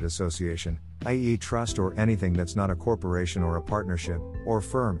unincorporated association, i.e. trust or anything that's not a corporation or a partnership, or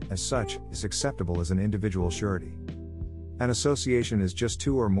firm, as such, is acceptable as an individual surety. An association is just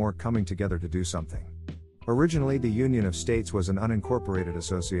 2 or more coming together to do something. Originally, the Union of States was an unincorporated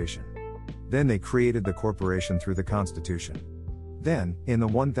association. Then they created the corporation through the Constitution. Then, in the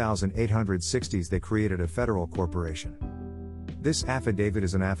 1860s, they created a federal corporation. This affidavit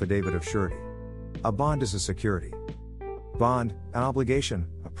is an affidavit of surety. A bond is a security. Bond, an obligation,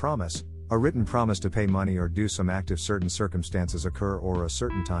 a promise, a written promise to pay money or do some act if certain circumstances occur or a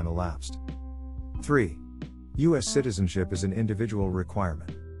certain time elapsed. 3. U.S. citizenship is an individual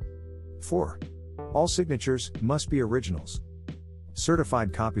requirement. 4. All signatures must be originals.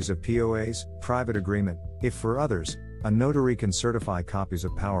 Certified copies of POAs, private agreement, if for others, a notary can certify copies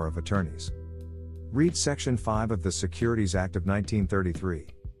of power of attorneys. Read Section 5 of the Securities Act of 1933.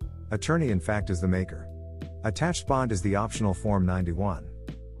 Attorney in fact is the maker. Attached bond is the optional Form 91.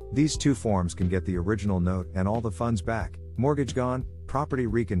 These 2 forms can get the original note and all the funds back, Mortgage gone, property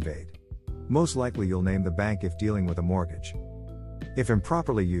reconveyed. Most likely you'll name the bank if dealing with a mortgage. If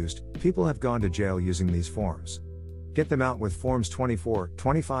improperly used, people have gone to jail using these forms. Get them out with Forms 24,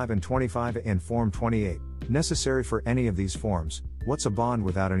 25 and 25 and Form 28. Necessary for any of these forms. What's a bond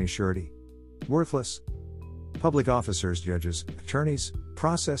without any surety? Worthless. Public officers, judges, attorneys,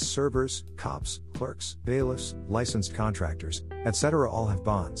 process servers, cops, clerks, bailiffs, licensed contractors, etc. all have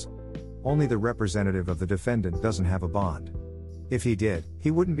bonds. Only the representative of the defendant doesn't have a bond. If he did, he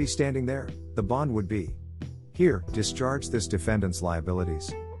wouldn't be standing there, the bond would be. Here, discharge this defendant's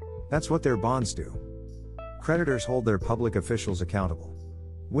liabilities. That's what their bonds do. Creditors hold their public officials accountable.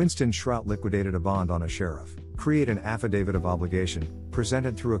 Winston Shrout liquidated a bond on a sheriff. Create an affidavit of obligation,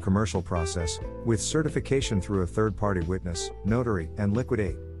 presented through a commercial process, with certification through a third-party witness, notary, and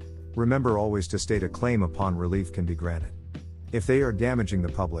liquidate. Remember always to state a claim upon relief can be granted. If they are damaging the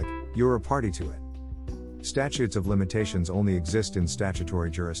public, you're a party to it. Statutes of limitations only exist in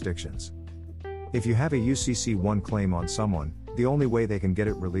statutory jurisdictions. If you have a UCC-1 claim on someone, the only way they can get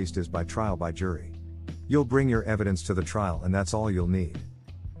it released is by trial by jury. You'll bring your evidence to the trial and that's all you'll need.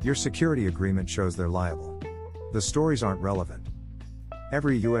 Your security agreement shows they're liable. The stories aren't relevant.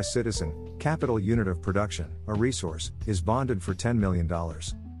 Every US citizen, capital unit of production, a resource, is bonded for $10 million.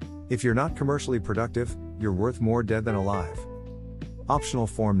 If you're not commercially productive, you're worth more dead than alive. Optional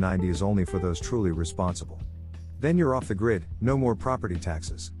Form 90 is only for those truly responsible. Then you're off the grid, no more property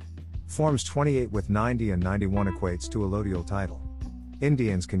taxes. Forms 28 with 90 and 91 equates to allodial title.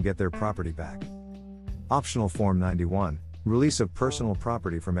 Indians can get their property back. Optional Form 91, release of personal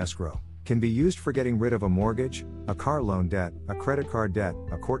property from escrow, can be used for getting rid of a mortgage, a car loan debt, a credit card debt,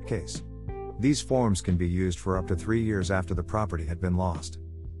 a court case. These forms can be used for up to 3 years after the property had been lost.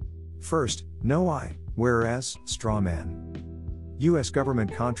 First, no I, whereas, straw man. U.S.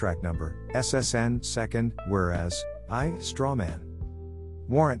 Government Contract Number, SSN. Second, whereas, I, straw man.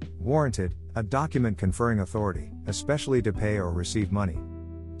 Warrant, warranted, a document conferring authority, especially to pay or receive money.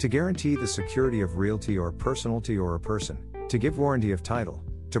 To guarantee the security of realty or personalty or a person, to give warranty of title,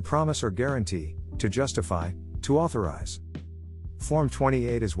 to promise or guarantee, to justify, to authorize. Form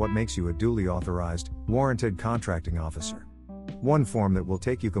 28 is what makes you a duly authorized, warranted contracting officer. One form that will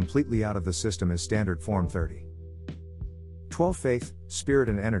take you completely out of the system is Standard Form 30. 12. Faith, spirit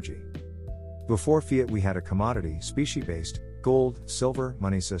and energy. Before fiat we had a commodity, specie-based, gold, silver,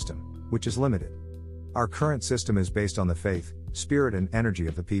 money system, which is limited. Our current system is based on the faith, spirit and energy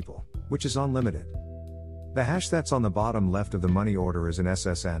of the people, which is unlimited. The hash that's on the bottom left of the money order is an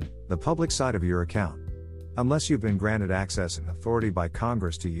SSN, the public side of your account. Unless you've been granted access and authority by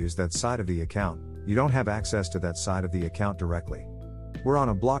Congress to use that side of the account, you don't have access to that side of the account directly. We're on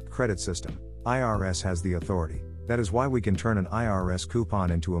a blocked credit system. IRS has the authority. That is why we can turn an IRS coupon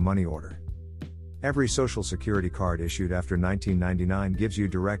into a money order. Every Social Security card issued after 1999 gives you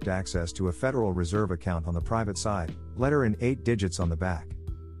direct access to a Federal Reserve account on the private side, letter in 8 digits on the back.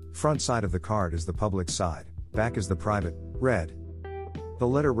 Front side of the card is the public side, back is the private, red. The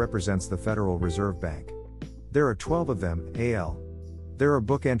letter represents the Federal Reserve Bank. There are 12 of them, AL. There are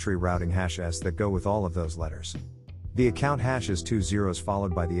book entry routing hashes that go with all of those letters. The account hash is 2 zeros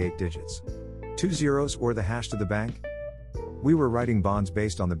followed by the 8 digits. 2 zeros or the hash to the bank? We were writing bonds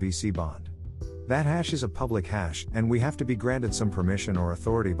based on the BC bond. That hash is a public hash, and we have to be granted some permission or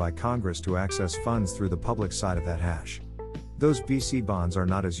authority by Congress to access funds through the public side of that hash. Those BC bonds are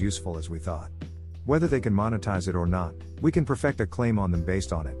not as useful as we thought. Whether they can monetize it or not, we can perfect a claim on them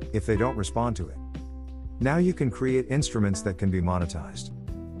based on it, if they don't respond to it. Now you can create instruments that can be monetized.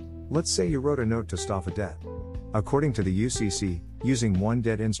 Let's say you wrote a note to stop a debt. According to the UCC, using one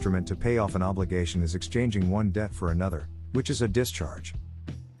debt instrument to pay off an obligation is exchanging one debt for another, which is a discharge.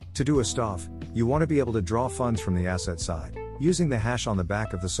 To do a STOF, you want to be able to draw funds from the asset side, using the hash on the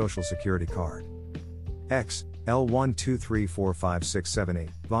back of the Social Security card. X, L123456778,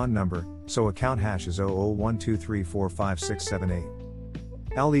 bond number, so account hash is 0012345678.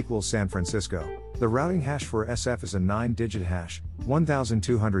 L equals San Francisco. The routing hash for SF is a 9-digit hash,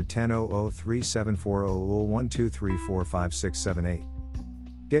 1210-003740012345678.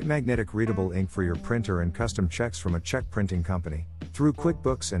 Get magnetic readable ink for your printer and custom checks from a check printing company, through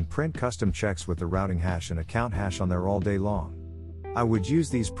QuickBooks and print custom checks with the routing hash and account hash on there all day long. I would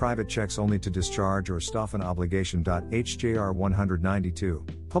use these private checks only to discharge or stop an obligation. HJR 192,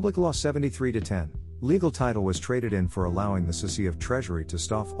 Public Law 73-10. Legal title was traded in for allowing the Secretary of Treasury to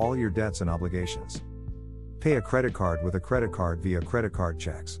stop all your debts and obligations. Pay a credit card with a credit card via credit card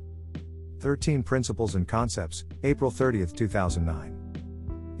checks. 13 Principles and Concepts, April 30, 2009.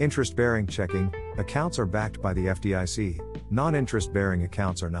 Interest-bearing checking accounts are backed by the FDIC, non-interest-bearing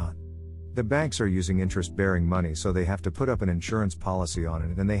accounts are not. The banks are using interest-bearing money, so they have to put up an insurance policy on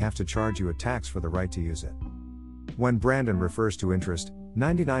it and they have to charge you a tax for the right to use it. When Brandon refers to interest,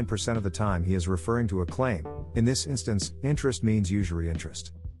 99% of the time he is referring to a claim. In this instance, interest means usury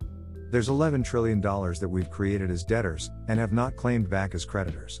interest. There's $11 trillion that we've created as debtors, and have not claimed back as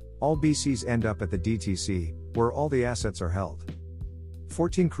creditors. All BCs end up at the DTC, where all the assets are held.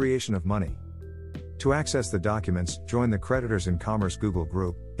 14. Creation of money. To access the documents, join the Creditors in Commerce Google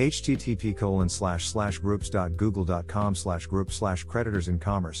group, http://groups.google.com/group/creditors in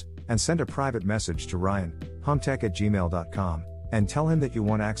commerce, and send a private message to Ryan, humptech@gmail.com, and tell him that you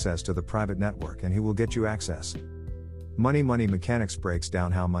want access to the private network and he will get you access. Money mechanics breaks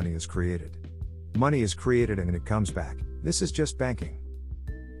down how money is created. Money is created and it comes back. This is just banking.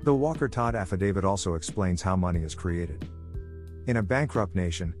 The Walker-Todd affidavit also explains how money is created. In a bankrupt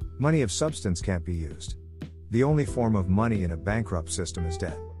nation, money of substance can't be used. The only form of money in a bankrupt system is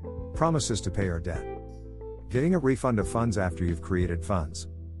debt. Promises to pay our debt. Getting a refund of funds after you've created funds.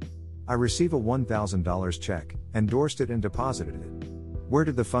 I receive a $1,000 check, endorsed it and deposited it. Where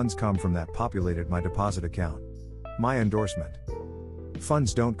did the funds come from that populated my deposit account? My endorsement.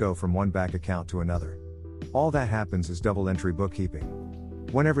 Funds don't go from one bank account to another. All that happens is double entry bookkeeping.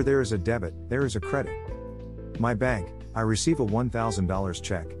 Whenever there is a debit, there is a credit. My bank, I receive a $1,000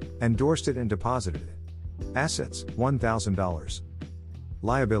 check, endorsed it and deposited it. Assets, $1,000.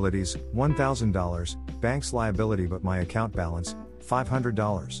 Liabilities, $1,000, bank's liability but my account balance,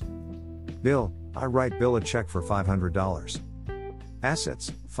 $500. Bill, I write Bill a check for $500.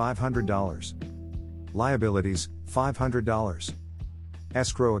 Assets, $500. Liabilities, $500.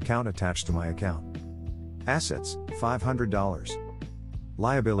 Escrow account attached to my account. Assets, $500.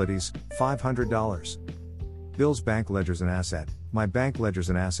 Liabilities, $500. Bill's bank ledger's an asset, my bank ledger's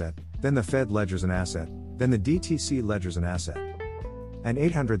an asset, then the Fed ledger's an asset, then the DTC ledger's an asset. An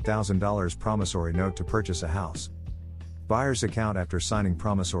 $800,000 promissory note to purchase a house. Buyer's account after signing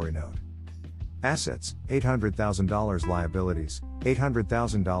promissory note. Assets, $800,000. Liabilities,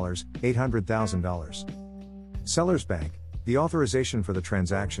 $800,000, $800,000. Seller's bank, the authorization for the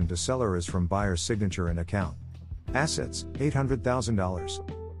transaction to seller is from buyer's signature and account. Assets, $800,000.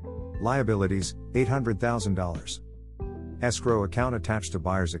 Liabilities, $800,000. Escrow account attached to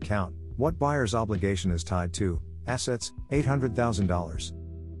buyer's account, what buyer's obligation is tied to. Assets, $800,000.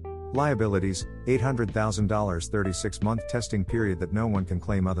 Liabilities, $800,000. 36-month testing period that no one can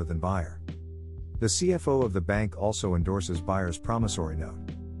claim other than buyer. The CFO of the bank also endorses buyer's promissory note.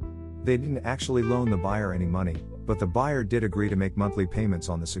 They didn't actually loan the buyer any money, but the buyer did agree to make monthly payments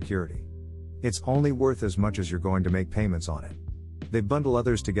on the security. It's only worth as much as you're going to make payments on it. They bundle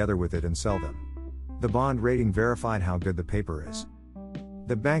others together with it and sell them. The bond rating verified how good the paper is.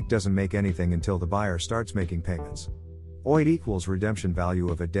 The bank doesn't make anything until the buyer starts making payments. OID equals redemption value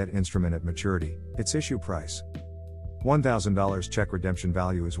of a debt instrument at maturity, its issue price. $1,000 check redemption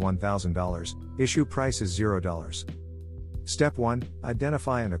value is $1,000, issue price is $0. Step 1,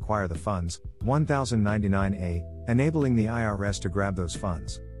 identify and acquire the funds, 1099A, enabling the IRS to grab those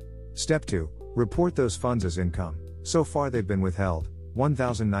funds. Step 2, report those funds as income, so far they've been withheld,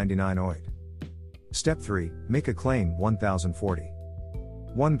 1099 OID. Step 3, make a claim, 1040.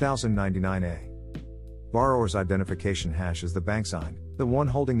 1099A. Borrower's identification hash is the bank's IN, the one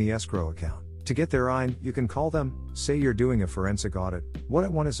holding the escrow account. To get their IN, you can call them, say you're doing a forensic audit, what I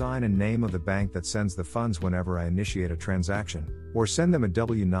want is IN and name of the bank that sends the funds whenever I initiate a transaction, or send them a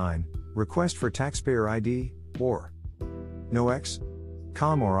W-9, request for taxpayer ID, or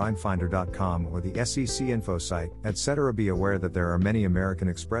NOx.com or INFinder.com or the SEC info site, etc. Be aware that there are many American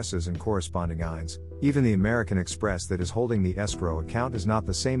Expresses and corresponding INs. Even the American Express that is holding the escrow account is not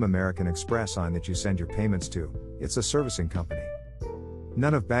the same American Express IN that you send your payments to, it's a servicing company.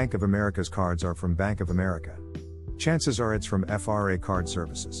 None of Bank of America's cards are from Bank of America. Chances are it's from FRA Card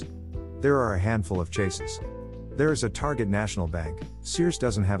Services. There are a handful of Chases. There is a Target National Bank, Sears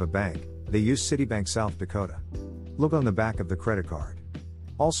doesn't have a bank, they use Citibank South Dakota. Look on the back of the credit card.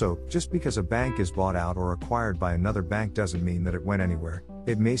 Also, just because a bank is bought out or acquired by another bank doesn't mean that it went anywhere,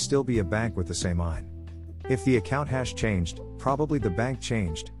 it may still be a bank with the same IN. If the account hash changed, probably the bank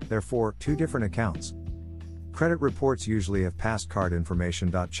changed, therefore, two different accounts. Credit reports usually have past card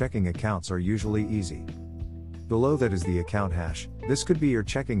information. Checking accounts are usually easy. Below that is the account hash, this could be your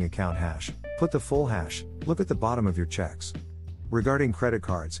checking account hash, put the full hash, look at the bottom of your checks. Regarding credit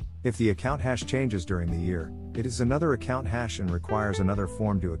cards, if the account hash changes during the year, it is another account hash and requires another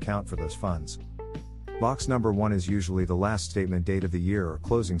form to account for those funds. Box number 1 is usually the last statement date of the year or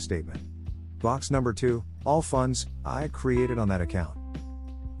closing statement. Box number 2, all funds, I created on that account.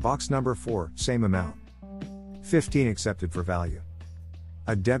 Box number 4, same amount. 15 accepted for value.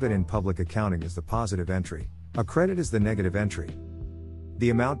 A debit in public accounting is the positive entry, a credit is the negative entry.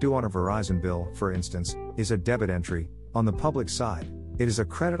 The amount due on a Verizon bill, for instance, is a debit entry. On the public side, it is a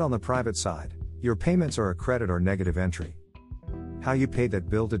credit on the private side. Your payments are a credit or negative entry. How you pay that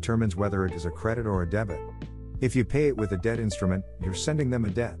bill determines whether it is a credit or a debit. If you pay it with a debt instrument, you're sending them a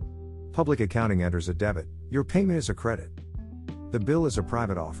debt. Public accounting enters a debit, your payment is a credit. The bill is a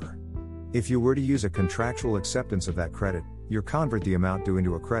private offer. If you were to use a contractual acceptance of that credit, you convert the amount due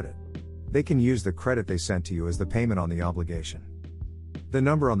into a credit. They can use the credit they sent to you as the payment on the obligation. The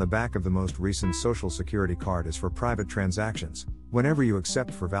number on the back of the most recent Social Security card is for private transactions, whenever you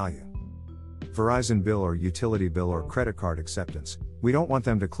accept for value. Verizon bill or utility bill or credit card acceptance, we don't want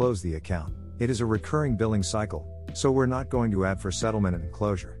them to close the account. It is a recurring billing cycle, so we're not going to add for settlement and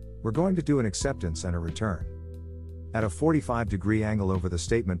closure. We're going to do an acceptance and a return. At a 45-degree angle over the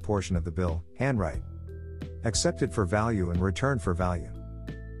statement portion of the bill, handwrite. Accepted for value and returned for value.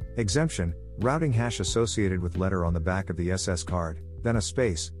 Exemption, routing hash associated with letter on the back of the SS card, then a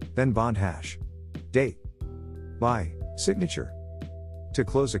space, then bond hash. Date. By, signature. To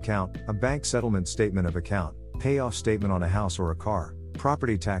close account, a bank settlement statement of account, payoff statement on a house or a car,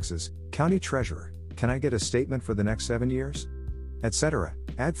 property taxes, county treasurer, can I get a statement for the next 7 years? Etc.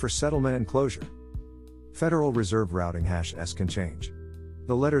 Add for settlement and closure. Federal Reserve routing hash S can change.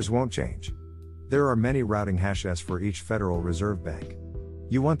 The letters won't change. There are many routing hash S for each Federal Reserve Bank.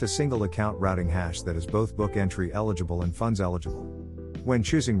 You want the single account routing hash that is both book entry eligible and funds eligible. When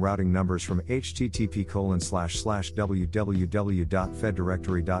choosing routing numbers from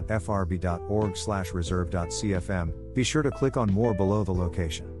http://www.feddirectory.frb.org/reserve.cfm, be sure to click on More below the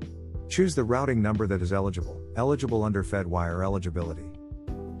location. Choose the routing number that is eligible under FedWire eligibility.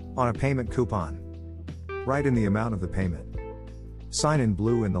 On a payment coupon, write in the amount of the payment. Sign in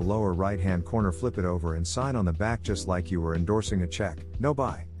blue in the lower right-hand corner, flip it over and sign on the back just like you were endorsing a check, no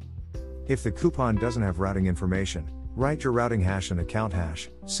buy. If the coupon doesn't have routing information, write your routing hash and account hash,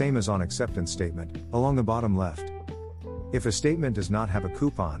 same as on acceptance statement, along the bottom left. If a statement does not have a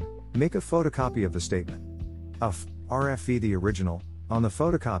coupon, make a photocopy of the statement. RFE the original, on the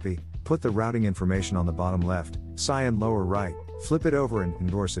photocopy, put the routing information on the bottom left, sign lower right, flip it over and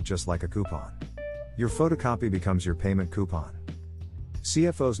endorse it just like a coupon. Your photocopy becomes your payment coupon.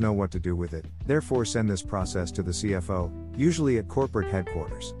 CFOs know what to do with it, therefore send this process to the CFO, usually at corporate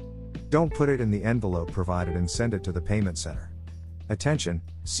headquarters. Don't put it in the envelope provided and send it to the payment center. Attention,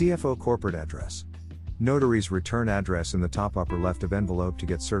 CFO corporate address. Notary's return address in the top upper left of envelope to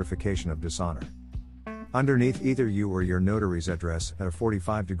get certification of dishonor. Underneath either you or your notary's address at a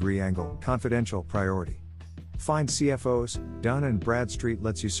 45-degree angle, confidential, priority. Find CFOs, Dun & Bradstreet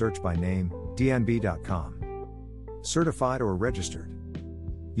lets you search by name, dnb.com. Certified or registered.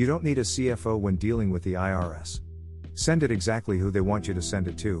 You don't need a CFO when dealing with the IRS. Send it exactly who they want you to send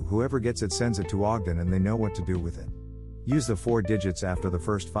it to. Whoever gets it sends it to Ogden and they know what to do with it. Use the 4 digits after the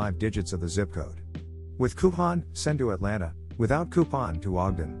first 5 digits of the zip code. With coupon, send to Atlanta. Without coupon, to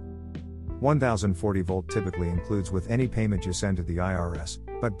Ogden. 1040 volt typically includes with any payment you send to the IRS,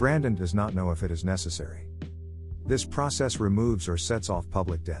 but Brandon does not know if it is necessary. This process removes or sets off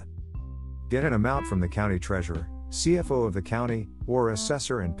public debt. Get an amount from the county treasurer, CFO of the county, or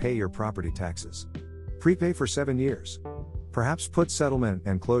assessor and pay your property taxes. Prepay for 7 years. Perhaps put settlement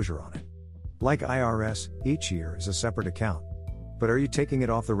and closure on it. Like IRS, each year is a separate account. But are you taking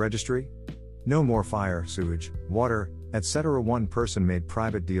it off the registry? No more fire, sewage, water, etc. One person made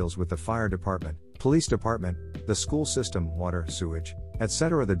private deals with the fire department, police department, the school system, water, sewage,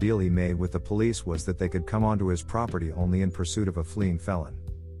 etc. The deal he made with the police was that they could come onto his property only in pursuit of a fleeing felon.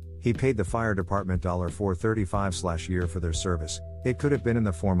 He paid the fire department $435/year for their service. It could have been in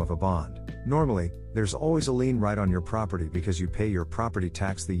the form of a bond. Normally, there's always a lien right on your property because you pay your property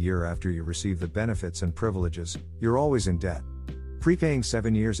tax the year after you receive the benefits and privileges. You're always in debt. Prepaying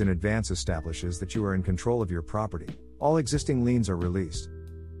 7 years in advance establishes that you are in control of your property. All existing liens are released.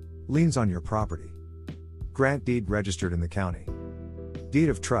 Liens on your property. Grant deed registered in the county. Deed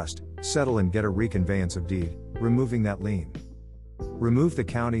of trust, settle and get a reconveyance of deed, removing that lien. Remove the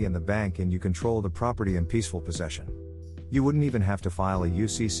county and the bank and you control the property in peaceful possession. You wouldn't even have to file a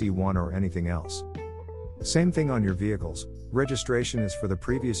UCC-1 or anything else. Same thing on your vehicles, registration is for the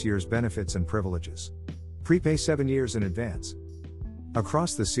previous year's benefits and privileges. Prepay 7 years in advance.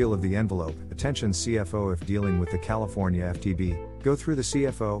 Across the seal of the envelope, attention CFO if dealing with the California FTB, go through the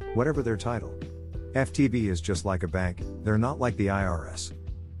CFO, whatever their title. FTB is just like a bank, they're not like the IRS.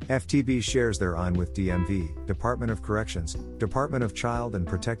 FTB shares their IN with DMV, Department of Corrections, Department of Child and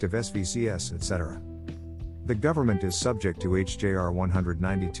Protective SVCS, etc. The government is subject to HJR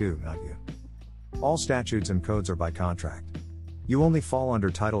 192, not you. All statutes and codes are by contract. You only fall under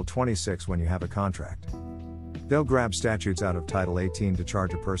Title 26 when you have a contract. They'll grab statutes out of Title 18 to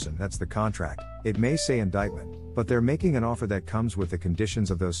charge a person, that's the contract. It may say indictment, but they're making an offer that comes with the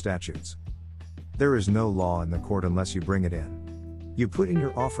conditions of those statutes. There is no law in the court unless you bring it in. You put in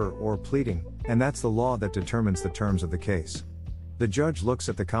your offer or pleading, and that's the law that determines the terms of the case. The judge looks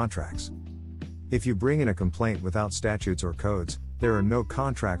at the contracts. If you bring in a complaint without statutes or codes, there are no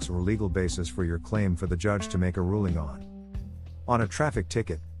contracts or legal basis for your claim for the judge to make a ruling on. On a traffic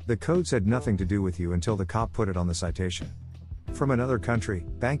ticket, the codes had nothing to do with you until the cop put it on the citation. From another country,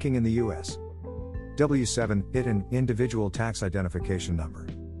 banking in the US. W7, it an individual tax identification number.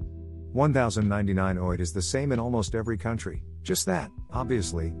 1099 OID is the same in almost every country, just that,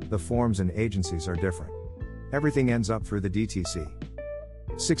 obviously, the forms and agencies are different. Everything ends up through the DTC.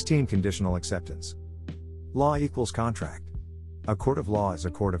 16 Conditional acceptance. Law equals contract. A court of law is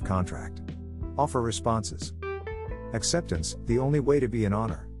a court of contract. Offer responses. Acceptance, the only way to be in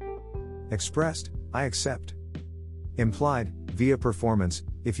honor. Expressed, I accept. Implied, via performance,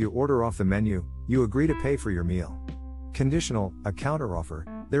 if you order off the menu, you agree to pay for your meal. Conditional, a counteroffer,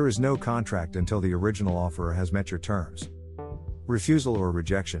 there is no contract until the original offerer has met your terms. Refusal or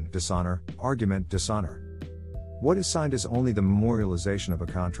rejection, dishonor, argument, dishonor. What is signed is only the memorialization of a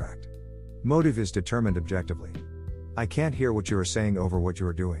contract. Motive is determined objectively. I can't hear what you are saying over what you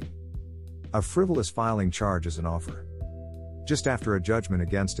are doing. A frivolous filing charge is an offer. Just after a judgment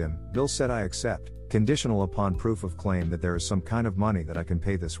against him, Bill said I accept, conditional upon proof of claim that there is some kind of money that I can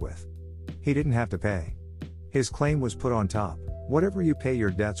pay this with. He didn't have to pay. His claim was put on top. Whatever you pay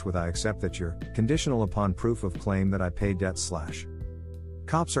your debts with, I accept that you're, conditional upon proof of claim that I pay debts /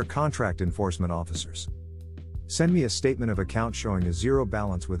 Cops are contract enforcement officers. Send me a statement of account showing a zero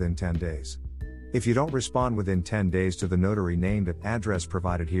balance within 10 days. If you don't respond within 10 days to the notary named at address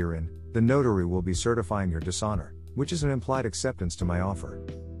provided herein, the notary will be certifying your dishonor, which is an implied acceptance to my offer.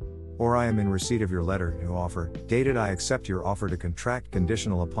 Or I am in receipt of your letter, new offer, dated I accept your offer to contract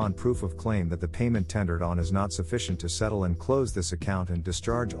conditional upon proof of claim that the payment tendered on is not sufficient to settle and close this account and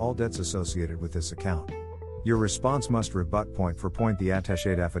discharge all debts associated with this account. Your response must rebut point for point the attached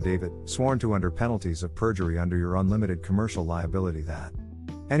affidavit, sworn to under penalties of perjury under your unlimited commercial liability that.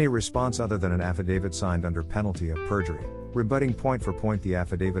 Any response other than an affidavit signed under penalty of perjury, rebutting point for point the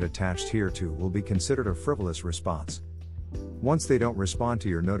affidavit attached hereto will be considered a frivolous response. Once they don't respond to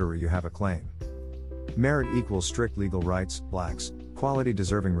your notary, you have a claim. Merit equals strict legal rights, blacks, quality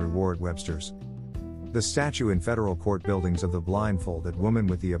deserving reward, Webster's. The statue in federal court buildings of the blindfolded woman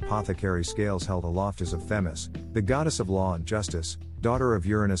with the apothecary scales held aloft is of Themis, the goddess of law and justice, daughter of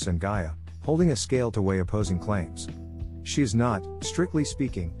Uranus and Gaia, holding a scale to weigh opposing claims. She is not, strictly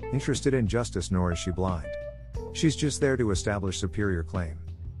speaking, interested in justice, nor is she blind. She's just there to establish superior claim.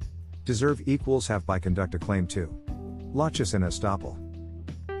 Deserve equals have by conduct a claim to. Laches and estoppel.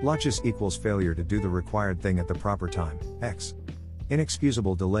 Laches equals failure to do the required thing at the proper time, x.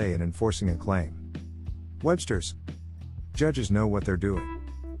 Inexcusable delay in enforcing a claim. Webster's. Judges know what they're doing.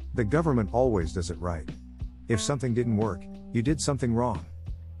 The government always does it right. If something didn't work, you did something wrong.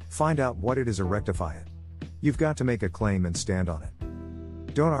 Find out what it is or rectify it. You've got to make a claim and stand on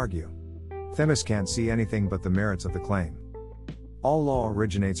it. Don't argue. Themis can't see anything but the merits of the claim. All law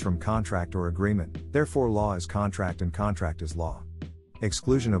originates from contract or agreement, therefore law is contract and contract is law.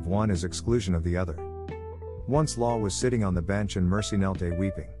 Exclusion of one is exclusion of the other. Once Law was sitting on the bench and Mercy knelt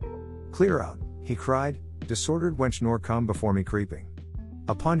weeping. Clear out, he cried, disordered wench, nor come before me creeping.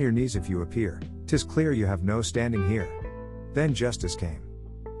 Upon your knees if you appear, 'tis clear you have no standing here. Then justice came.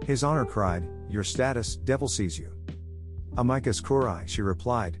 His honor cried, your status, devil sees you. Amicus curiae, she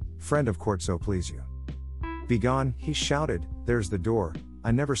replied, friend of court so please you. Begone, he shouted, there's the door,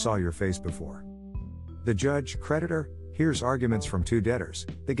 I never saw your face before. The judge, creditor, hears arguments from two debtors,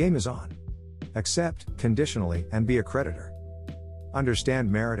 the game is on. Accept, conditionally, and be a creditor.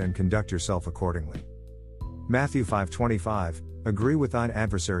 Understand merit and conduct yourself accordingly. Matthew 5:25, agree with thine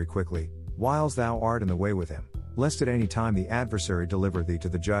adversary quickly, whiles thou art in the way with him, lest at any time the adversary deliver thee to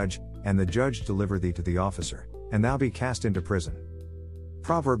the judge, and the judge deliver thee to the officer, and thou be cast into prison.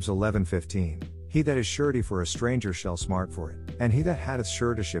 Proverbs 11:15, he that is surety for a stranger shall smart for it, and he that hath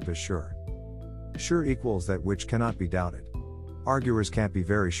suretyship is sure. Sure equals that which cannot be doubted. Arguers can't be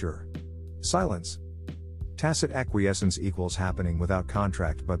very sure. Silence. Tacit acquiescence equals happening without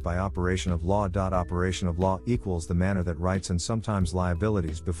contract but by operation of law. Operation of law equals the manner that rights and sometimes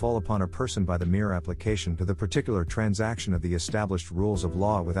liabilities befall upon a person by the mere application to the particular transaction of the established rules of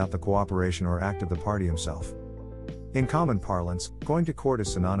law without the cooperation or act of the party himself. In common parlance, going to court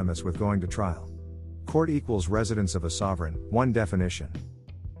is synonymous with going to trial. Court equals residence of a sovereign, one definition.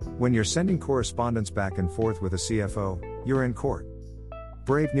 When you're sending correspondence back and forth with a CFO, You're in court.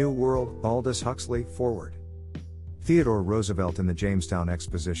 Brave New World, Aldous Huxley, forward. Theodore Roosevelt in the Jamestown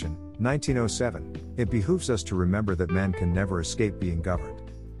Exposition, 1907. It behooves us to remember that men can never escape being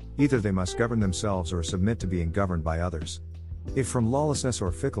governed. Either they must govern themselves or submit to being governed by others. If from lawlessness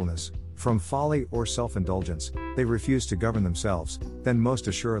or fickleness, from folly or self-indulgence, they refuse to govern themselves, then most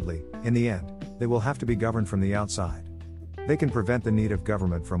assuredly, in the end, they will have to be governed from the outside. They can prevent the need of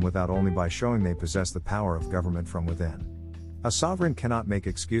government from without only by showing they possess the power of government from within. A sovereign cannot make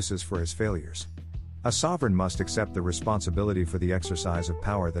excuses for his failures. A sovereign must accept the responsibility for the exercise of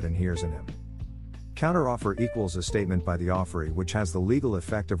power that inheres in him. Counteroffer equals a statement by the offeree which has the legal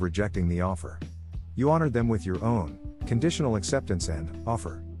effect of rejecting the offer. You honored them with your own, conditional acceptance and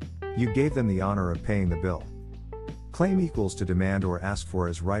offer. You gave them the honor of paying the bill. Claim equals to demand or ask for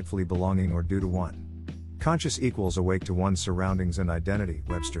as rightfully belonging or due to one. Conscious equals awake to one's surroundings and identity,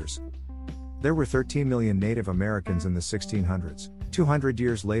 Webster's. There were 13 million Native Americans in the 1600s. 200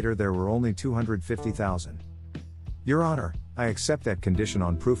 years later there were only 250,000. Your Honor, I accept that condition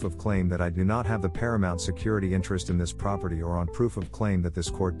on proof of claim that I do not have the paramount security interest in this property, or on proof of claim that this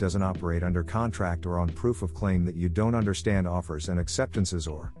court doesn't operate under contract, or on proof of claim that you don't understand offers and acceptances,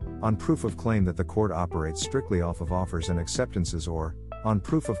 or on proof of claim that the court operates strictly off of offers and acceptances, or on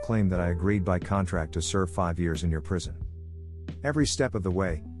proof of claim that I agreed by contract to serve 5 years in your prison. Every step of the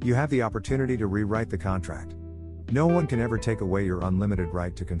way, you have the opportunity to rewrite the contract. No one can ever take away your unlimited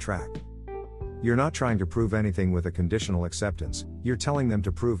right to contract. You're not trying to prove anything with a conditional acceptance, you're telling them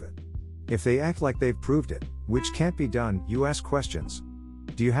to prove it. If they act like they've proved it, which can't be done, you ask questions.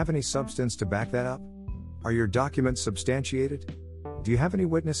 Do you have any substance to back that up? Are your documents substantiated? Do you have any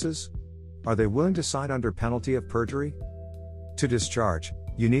witnesses? Are they willing to sign under penalty of perjury? To discharge,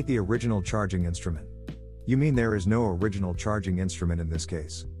 you need the original charging instrument. You mean there is no original charging instrument in this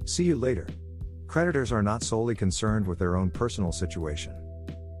case? See you later. Creditors are not solely concerned with their own personal situation.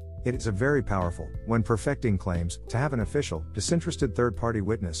 It is a very powerful, when perfecting claims, to have an official, disinterested third-party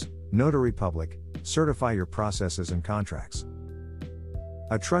witness, notary public, certify your processes and contracts.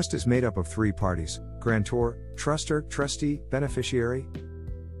 A trust is made up of 3 parties: grantor, truster, trustee, beneficiary.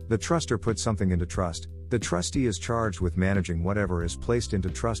 The truster puts something into trust. The trustee is charged with managing whatever is placed into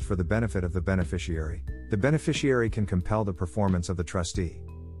trust for the benefit of the beneficiary. The beneficiary can compel the performance of the trustee.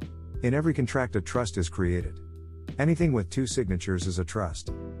 In every contract a trust is created. Anything with 2 signatures is a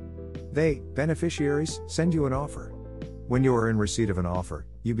trust. They, beneficiaries, send you an offer. When you are in receipt of an offer,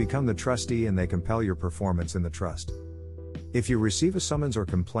 you become the trustee and they compel your performance in the trust. If you receive a summons or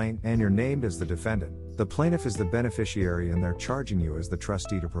complaint and you're named as the defendant, the plaintiff is the beneficiary and they're charging you as the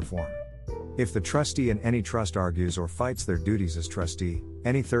trustee to perform. If the trustee in any trust argues or fights their duties as trustee,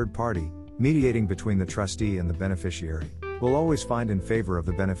 any third party, mediating between the trustee and the beneficiary, will always find in favor of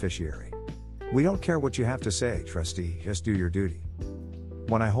the beneficiary. We don't care what you have to say, trustee, just do your duty.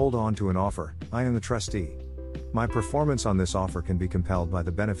 When I hold on to an offer, I am the trustee. My performance on this offer can be compelled by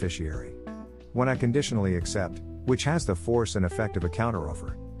the beneficiary. When I conditionally accept, which has the force and effect of a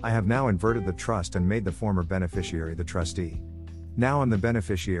counteroffer, I have now inverted the trust and made the former beneficiary the trustee. Now I'm the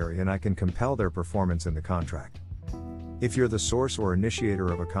beneficiary and I can compel their performance in the contract. If you're the source or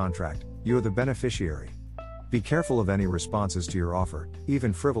initiator of a contract, you are the beneficiary. Be careful of any responses to your offer,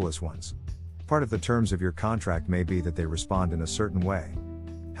 even frivolous ones. Part of the terms of your contract may be that they respond in a certain way.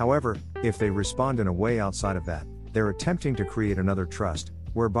 However, if they respond in a way outside of that, they're attempting to create another trust,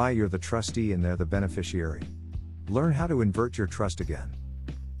 whereby you're the trustee and they're the beneficiary. Learn how to invert your trust again.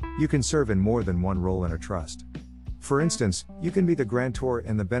 You can serve in more than one role in a trust. For instance, you can be the grantor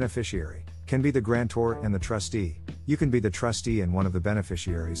and the beneficiary, can be the grantor and the trustee, you can be the trustee and one of the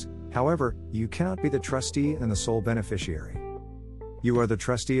beneficiaries. However, you cannot be the trustee and the sole beneficiary. You are the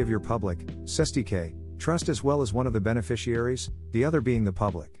trustee of your public, cestque, trust as well as one of the beneficiaries, the other being the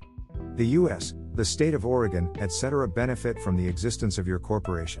public. The U.S., the state of Oregon, etc. benefit from the existence of your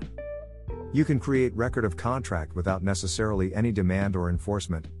corporation. You can create record of contract without necessarily any demand or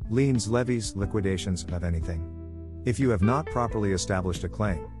enforcement, liens, levies, liquidations, of anything. If you have not properly established a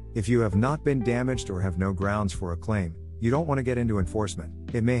claim, if you have not been damaged or have no grounds for a claim, you don't want to get into enforcement,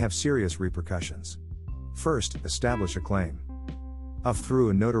 it may have serious repercussions. First, establish a claim. Through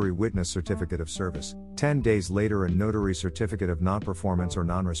a notary witness certificate of service, 10 days later a notary certificate of non-performance or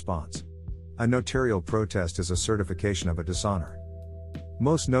non-response. A notarial protest is a certification of a dishonor.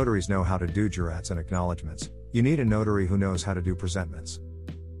 Most notaries know how to do jurats and acknowledgements. You need a notary who knows how to do presentments.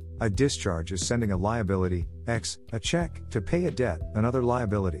 A discharge is sending a liability, X, a check, to pay a debt, another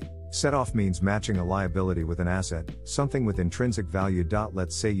liability. Set off means matching a liability with an asset, something with intrinsic value.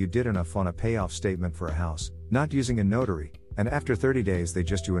 Let's say you did enough on a payoff statement for a house, not using a notary, and after 30 days they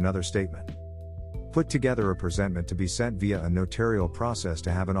just do another statement. Put together a presentment to be sent via a notarial process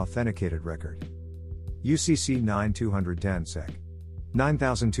to have an authenticated record. UCC 9210 Sec.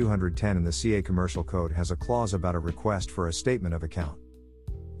 9210 in the CA Commercial Code has a clause about a request for a statement of account.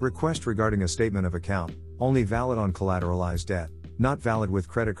 Request regarding a statement of account, only valid on collateralized debt, not valid with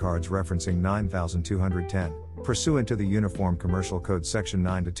credit cards referencing 9210, pursuant to the Uniform Commercial Code Section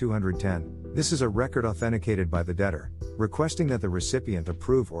 9-210. This is a record authenticated by the debtor, requesting that the recipient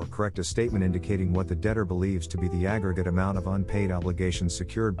approve or correct a statement indicating what the debtor believes to be the aggregate amount of unpaid obligations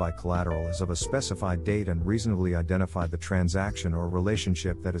secured by collateral as of a specified date and reasonably identify the transaction or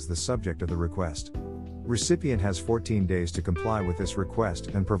relationship that is the subject of the request. Recipient has 14 days to comply with this request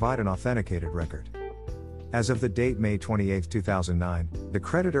and provide an authenticated record. As of the date May 28, 2009, the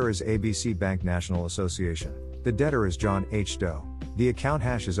creditor is ABC Bank National Association. The debtor is John H. Doe. The account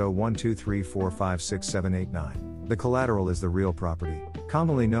hash is 0123456789. The collateral is the real property,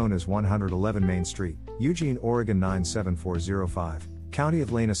 commonly known as 111 Main Street, Eugene, Oregon 97405. County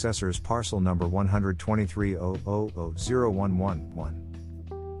of Lane Assessors Parcel Number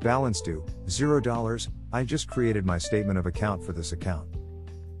 123,000,0111. Balance due, $0. I just created my statement of account for this account.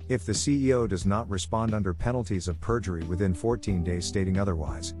 If the CEO does not respond under penalties of perjury within 14 days stating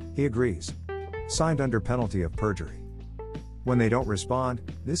otherwise, he agrees. Signed under penalty of perjury. When they don't respond,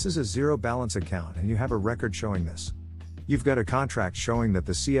 this is a zero balance account and you have a record showing this. You've got a contract showing that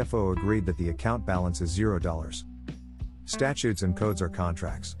the CFO agreed that the account balance is $0. Statutes and codes are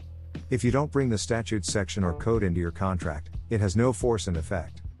contracts. If you don't bring the statute section or code into your contract, it has no force and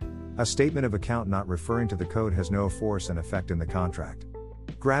effect. A statement of account not referring to the code has no force and effect in the contract.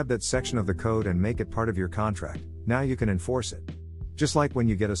 Grab that section of the code and make it part of your contract. Now you can enforce it. Just like when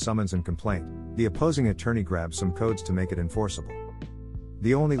you get a summons and complaint, the opposing attorney grabs some codes to make it enforceable.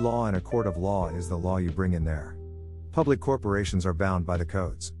 The only law in a court of law is the law you bring in there. Public corporations are bound by the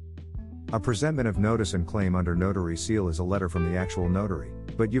codes. A presentment of notice and claim under notary seal is a letter from the actual notary,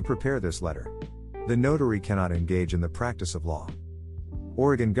 but you prepare this letter. The notary cannot engage in the practice of law.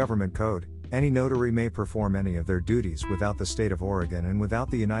 Oregon Government Code, any notary may perform any of their duties without the state of Oregon and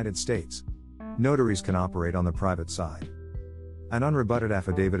without the United States. Notaries can operate on the private side. An unrebutted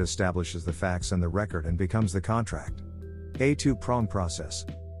affidavit establishes the facts and the record and becomes the contract. A two-pronged process.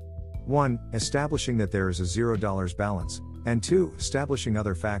 1. Establishing that there is a $0 balance, and 2. Establishing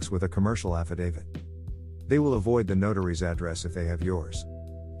other facts with a commercial affidavit. They will avoid the notary's address if they have yours.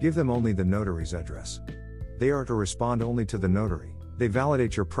 Give them only the notary's address. They are to respond only to the notary. They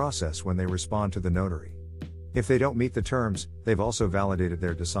validate your process when they respond to the notary. If they don't meet the terms, they've also validated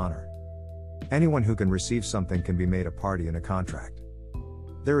their dishonor. Anyone who can receive something can be made a party in a contract.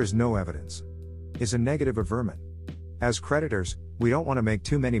 There is no evidence. Is a negative averment. As creditors, we don't want to make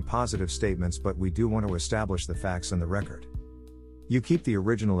too many positive statements, but we do want to establish the facts and the record. You keep the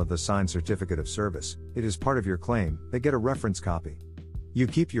original of the signed certificate of service, it is part of your claim, they get a reference copy. You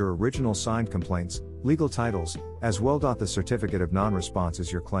keep your original signed complaints, legal titles, as well. The certificate of non-response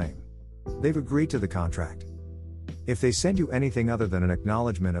is your claim. They've agreed to the contract. If they send you anything other than an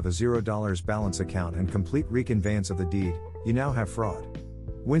acknowledgement of a $0 balance account and complete reconveyance of the deed, you now have fraud.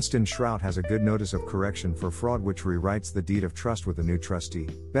 Winston Shrout has a good notice of correction for fraud which rewrites the deed of trust with a new trustee,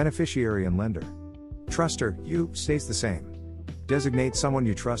 beneficiary and lender. Truster, you, stays the same. Designate someone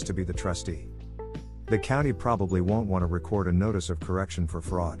you trust to be the trustee. The county probably won't want to record a notice of correction for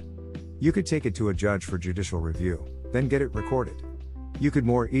fraud. You could take it to a judge for judicial review, then get it recorded. You could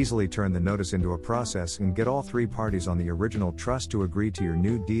more easily turn the notice into a process and get all three parties on the original trust to agree to your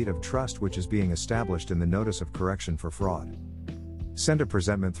new deed of trust which is being established in the notice of correction for fraud. Send a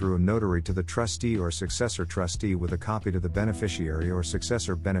presentment through a notary to the trustee or successor trustee with a copy to the beneficiary or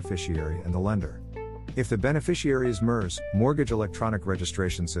successor beneficiary and the lender. If the beneficiary is MERS, Mortgage Electronic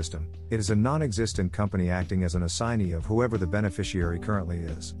Registration System, it is a non-existent company acting as an assignee of whoever the beneficiary currently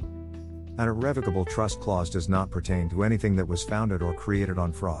is. An irrevocable trust clause does not pertain to anything that was founded or created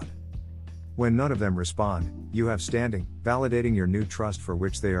on fraud. When none of them respond, you have standing, validating your new trust for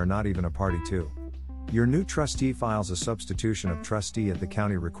which they are not even a party to. Your new trustee files a substitution of trustee at the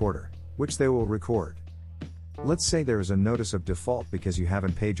county recorder, which they will record. Let's say there is a notice of default because you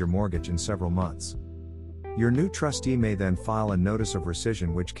haven't paid your mortgage in several months. Your new trustee may then file a notice of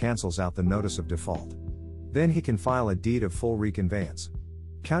rescission which cancels out the notice of default. Then he can file a deed of full reconveyance.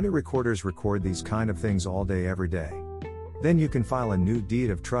 County recorders record these kind of things all day every day. Then you can file a new deed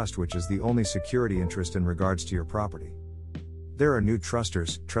of trust which is the only security interest in regards to your property. There are new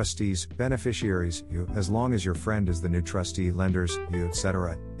trusters, trustees, beneficiaries, you, as long as your friend is the new trustee, lenders, you,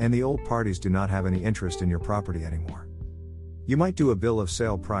 etc., and the old parties do not have any interest in your property anymore. You might do a bill of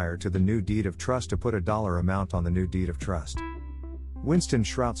sale prior to the new deed of trust to put a dollar amount on the new deed of trust. Winston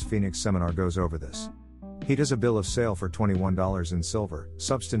Shrout's Phoenix seminar goes over this. He does a bill of sale for $21 in silver,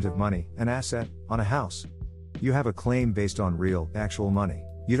 substantive money, an asset, on a house. You have a claim based on real, actual money.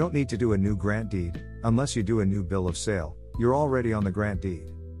 You don't need to do a new grant deed, unless you do a new bill of sale, you're already on the grant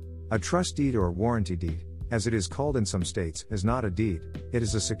deed. A trust deed or warranty deed, as it is called in some states, is not a deed, it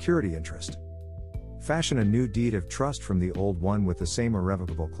is a security interest. Fashion a new deed of trust from the old one with the same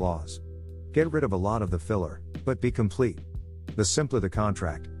irrevocable clause. Get rid of a lot of the filler, but be complete. The simpler the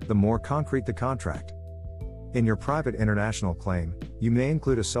contract, the more concrete the contract. In your private international claim, you may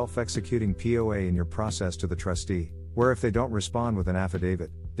include a self-executing POA in your process to the trustee, where if they don't respond with an affidavit,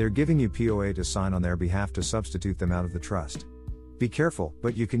 they're giving you POA to sign on their behalf to substitute them out of the trust. Be careful,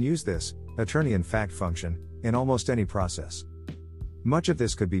 but you can use this, attorney-in-fact function, in almost any process. Much of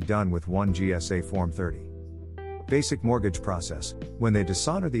this could be done with 1 GSA Form 30. Basic mortgage process. When they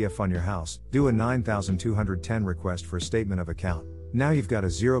dishonor the F on your house, do a 9210 request for a statement of account. Now you've got a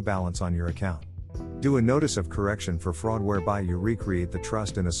zero balance on your account. Do a notice of correction for fraud whereby you recreate the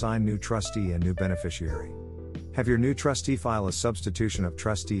trust and assign new trustee and new beneficiary. Have your new trustee file a substitution of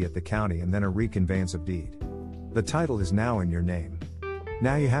trustee at the county and then a reconveyance of deed. The title is now in your name.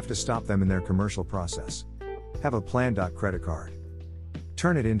 Now you have to stop them in their commercial process. Have a planned credit card.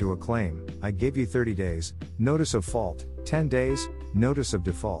 Turn it into a claim. I gave you 30 days, notice of fault, 10 days, notice of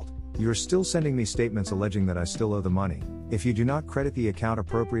default. You're still sending me statements alleging that I still owe the money. If you do not credit the account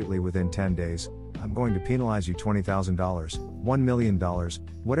appropriately within 10 days, I'm going to penalize you $20,000, $1 million,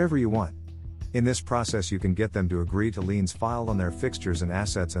 whatever you want. In this process you can get them to agree to liens filed on their fixtures and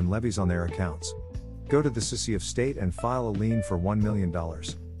assets and levies on their accounts. Go to the Secretary of State and file a lien for $1 million.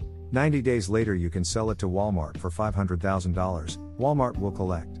 90 days later you can sell it to Walmart for $500,000, Walmart will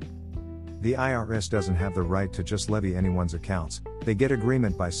collect. The IRS doesn't have the right to just levy anyone's accounts, they get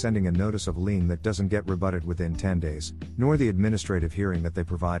agreement by sending a notice of lien that doesn't get rebutted within 10 days, nor the administrative hearing that they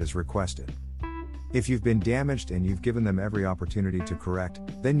provide as requested. If you've been damaged and you've given them every opportunity to correct,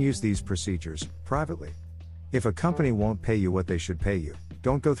 then use these procedures, privately. If a company won't pay you what they should pay you,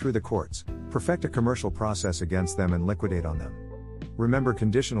 don't go through the courts, perfect a commercial process against them and liquidate on them. Remember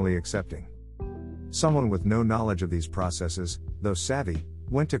conditionally accepting. Someone with no knowledge of these processes, though savvy,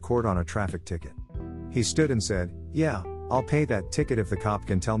 went to court on a traffic ticket. He stood and said, "Yeah, I'll pay that ticket if the cop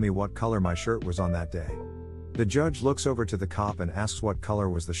can tell me what color my shirt was on that day." The judge looks over to the cop and asks what color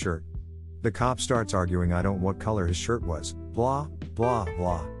was the shirt. The cop starts arguing I don't know what color his shirt was, blah, blah,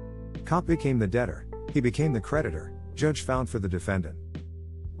 blah. Cop became the debtor, he became the creditor, judge found for the defendant.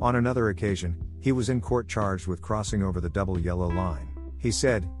 On another occasion, he was in court charged with crossing over the double yellow line. He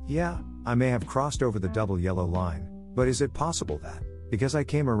said, "Yeah, I may have crossed over the double yellow line, but is it possible that, because I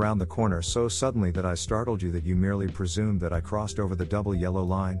came around the corner so suddenly that I startled you that you merely presumed that I crossed over the double yellow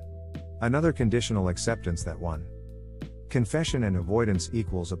line?" Another conditional acceptance that one. Confession and avoidance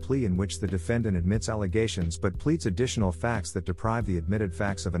equals a plea in which the defendant admits allegations but pleads additional facts that deprive the admitted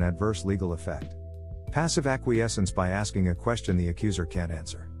facts of an adverse legal effect. Passive acquiescence by asking a question the accuser can't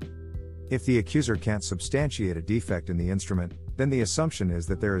answer. If the accuser can't substantiate a defect in the instrument, then the assumption is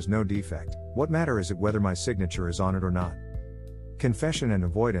that there is no defect. What matter is it whether my signature is on it or not? Confession and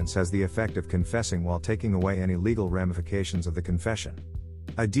avoidance has the effect of confessing while taking away any legal ramifications of the confession.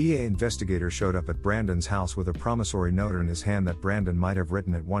 A DA investigator showed up at Brandon's house with a promissory note in his hand that Brandon might have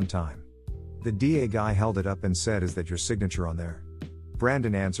written at one time. The DA guy held it up and said, "Is that your signature on there?"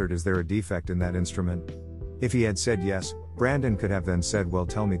 Brandon answered, "Is there a defect in that instrument?" If he had said yes, Brandon could have then said, "Well,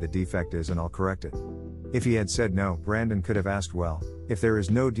 tell me the defect is and I'll correct it." If he had said no, Brandon could have asked, "Well, if there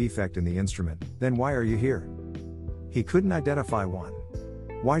is no defect in the instrument, then why are you here?" He couldn't identify one.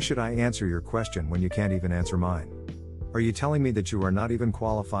 Why should I answer your question when you can't even answer mine? Are you telling me that you are not even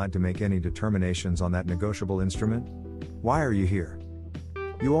qualified to make any determinations on that negotiable instrument? Why are you here?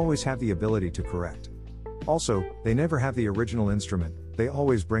 You always have the ability to correct. Also, they never have the original instrument, they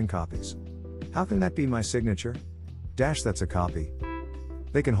always bring copies. How can that be my signature? That's a copy.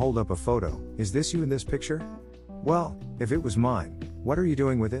 They can hold up a photo. Is this you in this picture? Well, if it was mine, what are you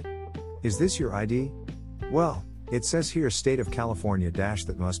doing with it? Is this your ID? Well, it says here State of California -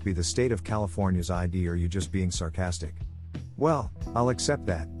 that must be the State of California's ID, or you just being sarcastic? Well, I'll accept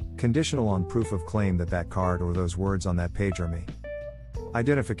that, conditional on proof of claim that that card or those words on that page are me.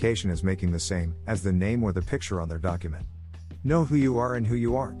 Identification is making the same as the name or the picture on their document. Know who you are and who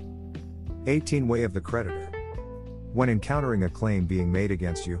you aren't. 18 Way of the creditor. When encountering a claim being made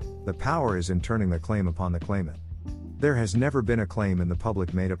against you, the power is in turning the claim upon the claimant. There has never been a claim in the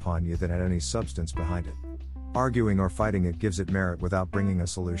public made upon you that had any substance behind it. Arguing or fighting it gives it merit without bringing a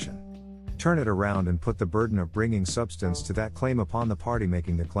solution. Turn it around and put the burden of bringing substance to that claim upon the party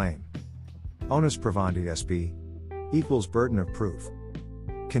making the claim. Onus probandi sp. equals burden of proof.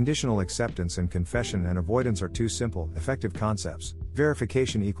 Conditional acceptance and confession and avoidance are two simple, effective concepts.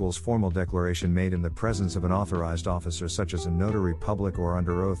 Verification equals formal declaration made in the presence of an authorized officer such as a notary public or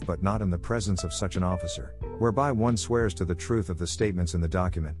under oath but not in the presence of such an officer, whereby one swears to the truth of the statements in the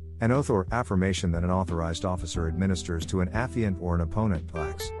document. An oath or affirmation that an authorized officer administers to an affiant or an opponent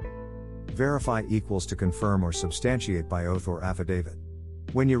lacks. Verify equals to confirm or substantiate by oath or affidavit.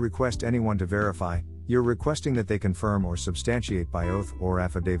 When you request anyone to verify, you're requesting that they confirm or substantiate by oath or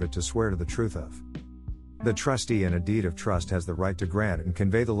affidavit to swear to the truth of. The trustee in a deed of trust has the right to grant and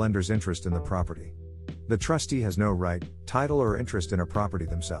convey the lender's interest in the property. The trustee has no right, title or interest in a property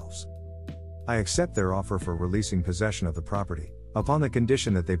themselves. I accept their offer for releasing possession of the property, upon the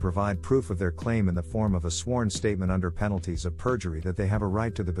condition that they provide proof of their claim in the form of a sworn statement under penalties of perjury that they have a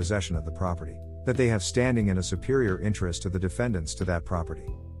right to the possession of the property, that they have standing and a superior interest to the defendants to that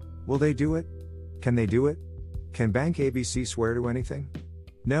property. Will they do it? Can they do it? Can Bank ABC swear to anything?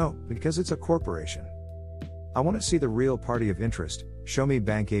 No, because it's a corporation. I want to see the real party of interest. Show me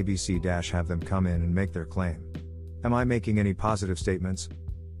Bank ABC - have them come in and make their claim. Am I making any positive statements?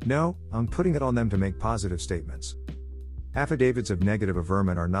 No, I'm putting it on them to make positive statements. Affidavits of negative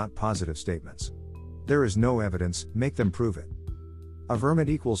averment are not positive statements. There is no evidence, make them prove it. Averment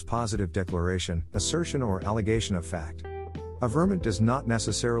equals positive declaration, assertion or allegation of fact. Averment does not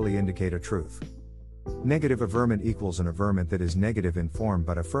necessarily indicate a truth. Negative averment equals an averment that is negative in form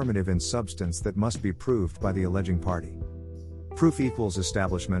but affirmative in substance that must be proved by the alleging party. Proof equals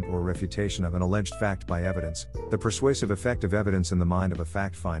establishment or refutation of an alleged fact by evidence, the persuasive effect of evidence in the mind of a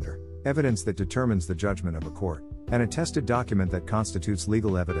fact finder, evidence that determines the judgment of a court, an attested document that constitutes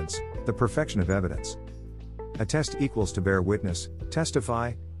legal evidence, the perfection of evidence. Attest equals to bear witness,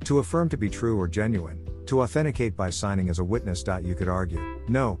 testify, to affirm to be true or genuine, to authenticate by signing as a witness. You could argue,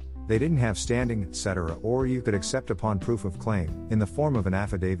 no, they didn't have standing, etc., or you could accept upon proof of claim, in the form of an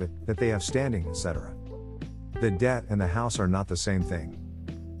affidavit, that they have standing, etc. The debt and the house are not the same thing.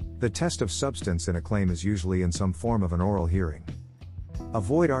 The test of substance in a claim is usually in some form of an oral hearing.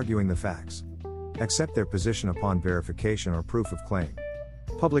 Avoid arguing the facts. Accept their position upon verification or proof of claim.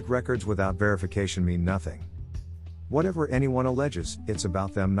 Public records without verification mean nothing. Whatever anyone alleges, it's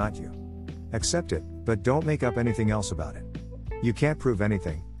about them, not you. Accept it, but don't make up anything else about it. You can't prove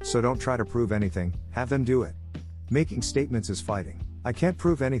anything, so don't try to prove anything, have them do it. Making statements is fighting. I can't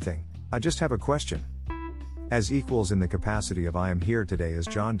prove anything, I just have a question. As equals in the capacity of I am here today as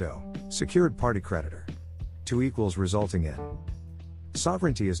John Doe, secured party creditor. To equals resulting in.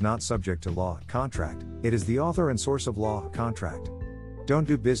 Sovereignty is not subject to law, contract, it is the author and source of law, contract. Don't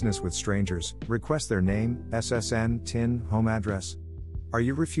do business with strangers, request their name, SSN, TIN, home address. Are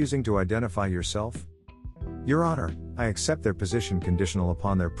you refusing to identify yourself? Your Honor, I accept their position conditional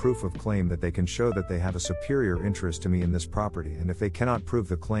upon their proof of claim that they can show that they have a superior interest to me in this property, and if they cannot prove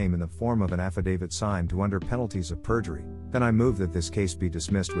the claim in the form of an affidavit signed to under penalties of perjury, then I move that this case be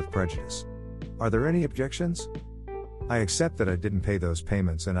dismissed with prejudice. Are there any objections? I accept that I didn't pay those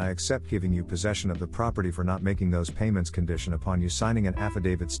payments, and I accept giving you possession of the property for not making those payments condition upon you signing an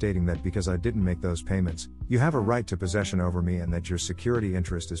affidavit stating that because I didn't make those payments, you have a right to possession over me and that your security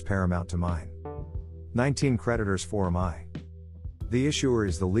interest is paramount to mine. 19 Creditors Forum I. The issuer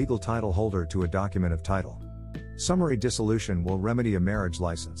is the legal title holder to a document of title. Summary dissolution will remedy a marriage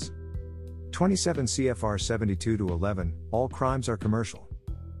license. 27 CFR 72-11, all crimes are commercial.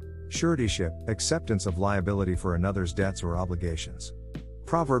 Suretyship, acceptance of liability for another's debts or obligations.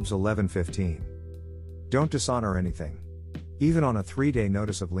 Proverbs 11:15. Don't dishonor anything. Even on a 3-day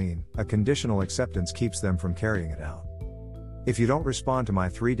notice of lien, a conditional acceptance keeps them from carrying it out. If you don't respond to my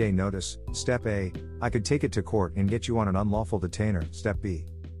 3-day notice, step A, I could take it to court and get you on an unlawful detainer, step B.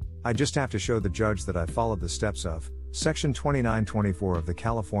 I just have to show the judge that I followed the steps of Section 2924 of the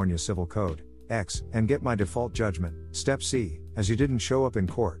California Civil Code, X, and get my default judgment, step C, as you didn't show up in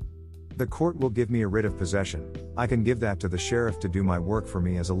court. The court will give me a writ of possession. I can give that to the sheriff to do my work for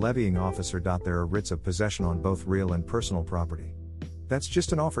me as a levying officer. There are writs of possession on both real and personal property. That's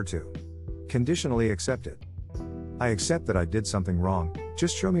just an offer to conditionally accept it. I accept that I did something wrong,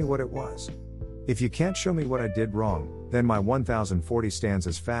 just show me what it was. If you can't show me what I did wrong, then my 1040 stands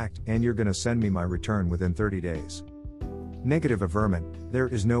as fact and you're gonna send me my return within 30 days. Negative averment, there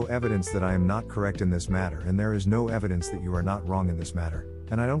is no evidence that I am not correct in this matter and there is no evidence that you are not wrong in this matter,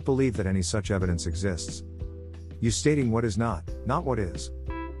 and I don't believe that any such evidence exists. You stating what is not what is.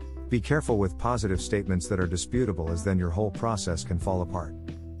 Be careful with positive statements that are disputable, as then your whole process can fall apart.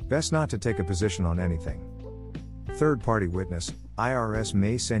 Best not to take a position on anything. Third-party witness, IRS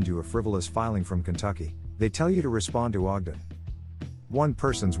may send you a frivolous filing from Kentucky, they tell you to respond to Ogden. One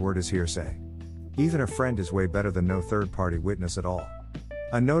person's word is hearsay. Even a friend is way better than no third-party witness at all.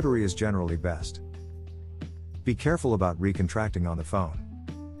 A notary is generally best. Be careful about recontracting on the phone.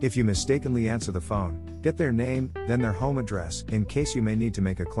 If you mistakenly answer the phone, get their name, then their home address, in case you may need to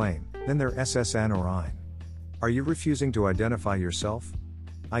make a claim, then their SSN or IN. Are you refusing to identify yourself?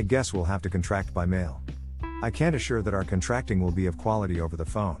 I guess we'll have to contract by mail. I can't assure that our contracting will be of quality over the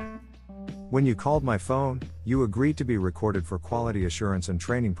phone. When you called my phone, you agreed to be recorded for quality assurance and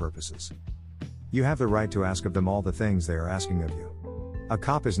training purposes. You have the right to ask of them all the things they are asking of you. A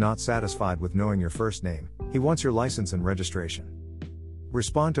cop is not satisfied with knowing your first name, he wants your license and registration.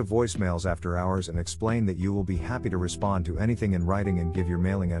 Respond to voicemails after hours and explain that you will be happy to respond to anything in writing and give your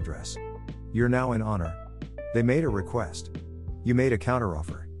mailing address. You're now in honor. They made a request. You made a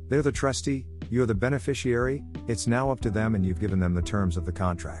counteroffer. They're the trustee, you're the beneficiary, it's now up to them and you've given them the terms of the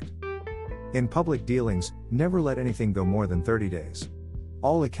contract. In public dealings, never let anything go more than 30 days.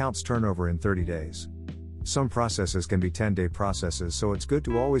 All accounts turn over in 30 days. Some processes can be 10-day processes, so it's good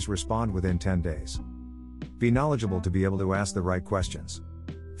to always respond within 10 days. Be knowledgeable to be able to ask the right questions.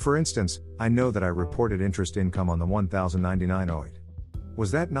 For instance, I know that I reported interest income on the 1099 OID.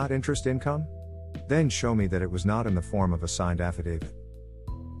 Was that not interest income? Then show me that it was not in the form of a signed affidavit.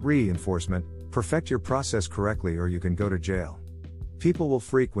 Reinforcement, perfect your process correctly or you can go to jail. People will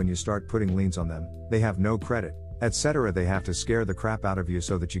freak when you start putting liens on them, they have no credit, etc. They have to scare the crap out of you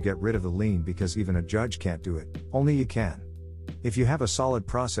so that you get rid of the lien because even a judge can't do it, only you can. If you have a solid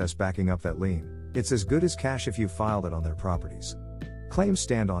process backing up that lien, it's as good as cash if you filed it on their properties. Claims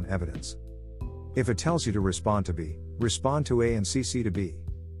stand on evidence. If it tells you to respond to B, respond to A and CC to B.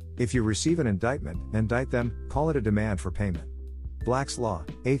 If you receive an indictment, indict them, call it a demand for payment. Black's Law,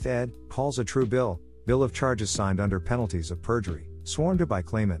 8th ed., calls a true bill of charges signed under penalties of perjury, sworn to by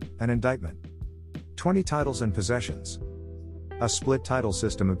claimant, an indictment. 20 titles and possessions. A split title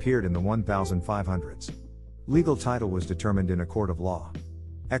system appeared in the 1500s. Legal title was determined in a court of law.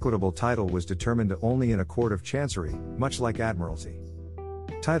 Equitable title was determined only in a court of chancery, much like admiralty.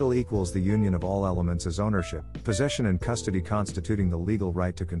 Title equals the union of all elements as ownership, possession and custody constituting the legal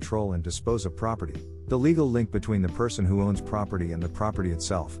right to control and dispose of property, the legal link between the person who owns property and the property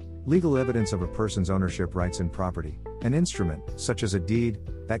itself, legal evidence of a person's ownership rights in property, an instrument, such as a deed,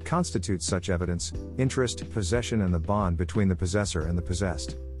 that constitutes such evidence, interest, possession and the bond between the possessor and the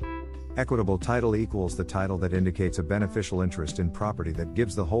possessed. Equitable title equals the title that indicates a beneficial interest in property that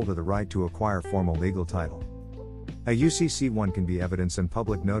gives the holder the right to acquire formal legal title. A UCC1 can be evidence and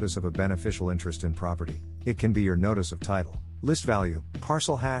public notice of a beneficial interest in property. It can be your notice of title, list value,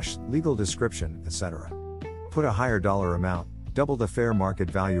 parcel hash, legal description, etc. Put a higher dollar amount, double the fair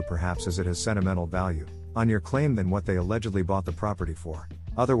market value perhaps as it has sentimental value, on your claim than what they allegedly bought the property for.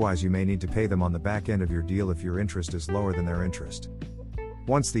 Otherwise you may need to pay them on the back end of your deal if your interest is lower than their interest.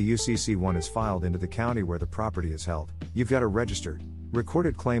 Once the UCC1 is filed into the county where the property is held, you've got a registered,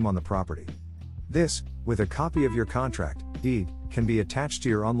 recorded claim on the property. This, with a copy of your contract, deed, can be attached to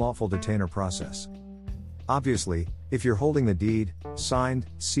your unlawful detainer process. Obviously, if you're holding the deed, signed,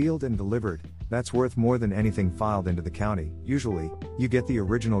 sealed and delivered, that's worth more than anything filed into the county. Usually, you get the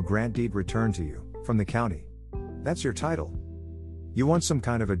original grant deed returned to you, from the county. That's your title. You want some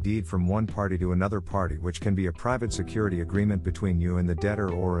kind of a deed from one party to another party, which can be a private security agreement between you and the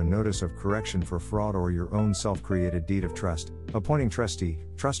debtor or a notice of correction for fraud or your own self-created deed of trust, appointing trustee,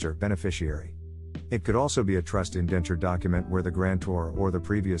 truster, beneficiary. It could also be a trust indenture document where the grantor or the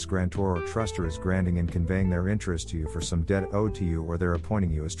previous grantor or truster is granting and conveying their interest to you for some debt owed to you, or they're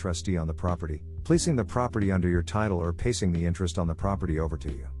appointing you as trustee on the property, placing the property under your title or passing the interest on the property over to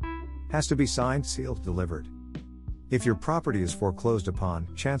you. Has to be signed, sealed, delivered. If your property is foreclosed upon,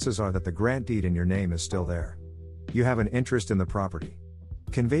 chances are that the grant deed in your name is still there. You have an interest in the property.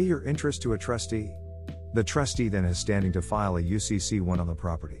 Convey your interest to a trustee. The trustee then is standing to file a UCC1 on the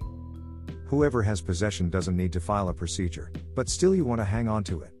property. Whoever has possession doesn't need to file a procedure, but still you want to hang on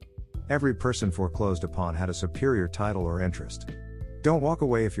to it. Every person foreclosed upon had a superior title or interest. Don't walk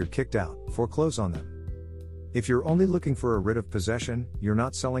away if you're kicked out, foreclose on them. If you're only looking for a writ of possession, you're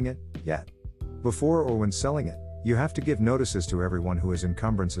not selling it, yet. Before or when selling it, you have to give notices to everyone who has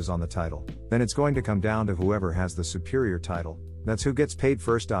encumbrances on the title, then it's going to come down to whoever has the superior title, that's who gets paid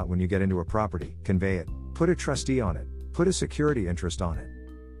first. When you get into a property, convey it, put a trustee on it, put a security interest on it.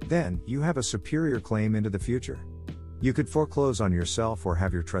 Then, you have a superior claim into the future. You could foreclose on yourself or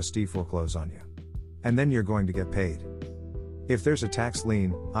have your trustee foreclose on you. And then you're going to get paid. If there's a tax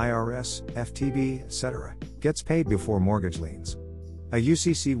lien, IRS, FTB, etc., gets paid before mortgage liens. A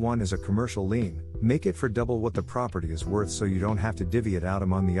UCC1 is a commercial lien, make it for double what the property is worth so you don't have to divvy it out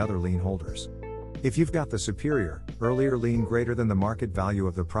among the other lien holders. If you've got the superior, earlier lien greater than the market value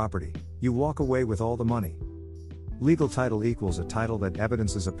of the property, you walk away with all the money. Legal title equals a title that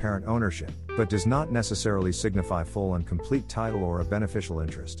evidences apparent ownership, but does not necessarily signify full and complete title or a beneficial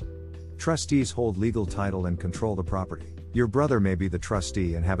interest. Trustees hold legal title and control the property. Your brother may be the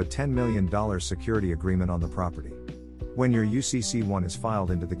trustee and have a $10 million security agreement on the property. When your UCC-1 is filed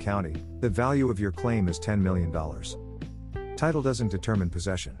into the county, the value of your claim is $10 million. Title doesn't determine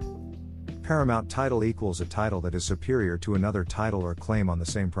possession. Paramount title equals a title that is superior to another title or claim on the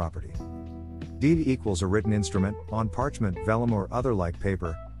same property. Deed equals a written instrument, on parchment, vellum or other like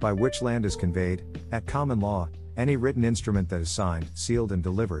paper, by which land is conveyed. At common law, any written instrument that is signed, sealed and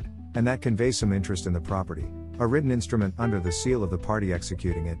delivered, and that conveys some interest in the property. A written instrument under the seal of the party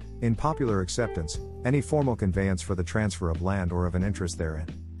executing it. In popular acceptance, any formal conveyance for the transfer of land or of an interest therein.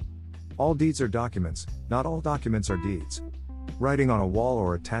 All deeds are documents, not all documents are deeds. Writing on a wall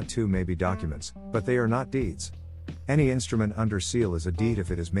or a tattoo may be documents, but they are not deeds. Any instrument under seal is a deed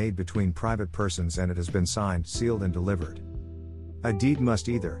if it is made between private persons and it has been signed, sealed and delivered. A deed must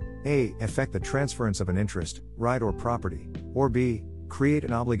either A. effect the transference of an interest, right or property, or B. create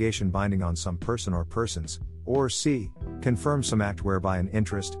an obligation binding on some person or persons, or C. confirm some act whereby an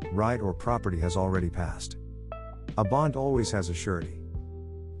interest, right or property has already passed. A bond always has a surety.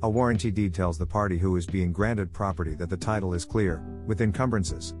 A warranty deed tells the party who is being granted property that the title is clear, with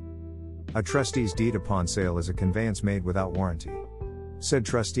encumbrances. A trustee's deed upon sale is a conveyance made without warranty. Said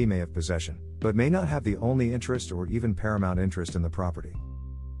trustee may have possession, but may not have the only interest or even paramount interest in the property.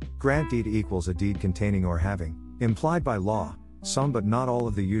 Grant deed equals a deed containing or having, implied by law, some but not all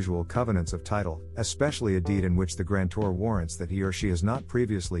of the usual covenants of title, especially a deed in which the grantor warrants that he or she has not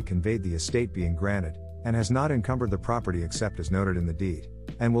previously conveyed the estate being granted, and has not encumbered the property except as noted in the deed,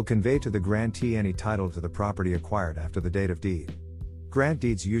 and will convey to the grantee any title to the property acquired after the date of deed. Grant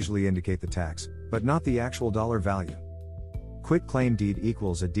deeds usually indicate the tax, but not the actual dollar value. Quitclaim deed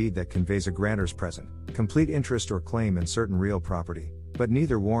equals a deed that conveys a grantor's present, complete interest or claim in certain real property, but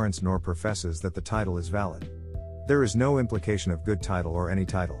neither warrants nor professes that the title is valid. There is no implication of good title or any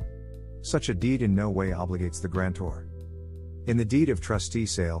title. Such a deed in no way obligates the grantor. In the deed of trustee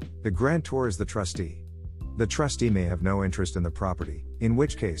sale, the grantor is the trustee. The trustee may have no interest in the property, in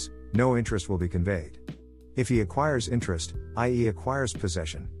which case, no interest will be conveyed. If he acquires interest, i.e. acquires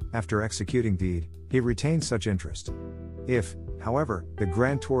possession, after executing deed, he retains such interest. If, however, the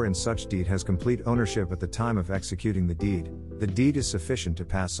grantor in such deed has complete ownership at the time of executing the deed is sufficient to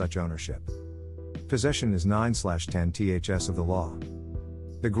pass such ownership. Possession is 9/10 THS of the law.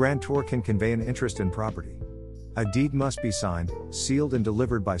 The grantor can convey an interest in property. A deed must be signed, sealed and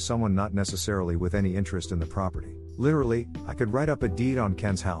delivered by someone not necessarily with any interest in the property. Literally, I could write up a deed on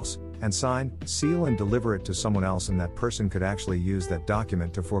Ken's house, and sign, seal and deliver it to someone else, and that person could actually use that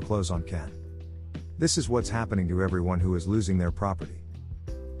document to foreclose on Ken. This is what's happening to everyone who is losing their property.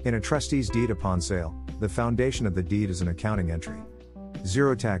 In a trustee's deed upon sale, the foundation of the deed is an accounting entry.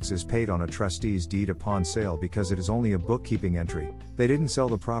 Zero tax is paid on a trustee's deed upon sale because it is only a bookkeeping entry. They didn't sell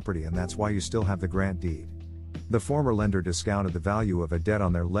the property, and that's why you still have the grant deed. The former lender discounted the value of a debt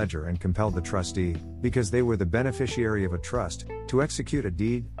on their ledger and compelled the trustee, because they were the beneficiary of a trust, to execute a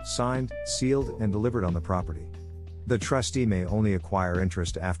deed, signed, sealed, and delivered on the property. The trustee may only acquire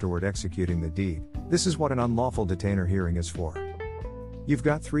interest afterward executing the deed. This is what an unlawful detainer hearing is for. You've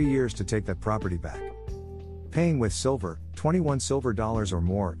got 3 years to take that property back. Paying with silver, 21 silver dollars or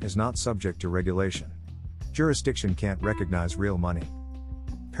more, is not subject to regulation. Jurisdiction can't recognize real money.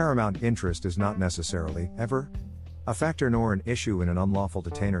 Paramount interest is not necessarily, ever, a factor nor an issue in an unlawful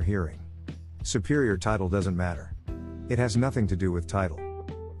detainer hearing. Superior title doesn't matter. It has nothing to do with title.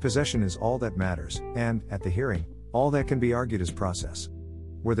 Possession is all that matters, and, at the hearing, all that can be argued is process.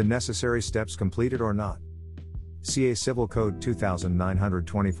 Were the necessary steps completed or not? CA Civil Code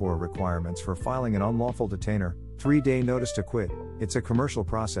 2924 requirements for filing an unlawful detainer, 3-day notice to quit. It's a commercial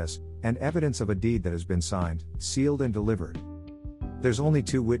process, and evidence of a deed that has been signed, sealed and delivered. There's only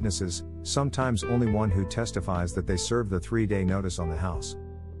 2 witnesses, sometimes only one, who testifies that they served the 3-day notice on the house.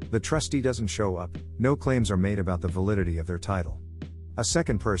 The trustee doesn't show up, no claims are made about the validity of their title. A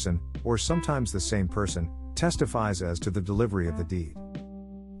second person, or sometimes the same person, testifies as to the delivery of the deed.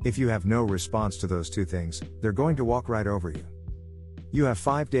 If you have no response to those 2 things, they're going to walk right over you. You have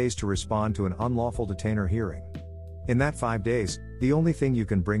 5 days to respond to an unlawful detainer hearing. In that 5 days, the only thing you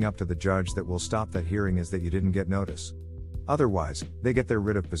can bring up to the judge that will stop that hearing is that you didn't get notice. Otherwise, they get their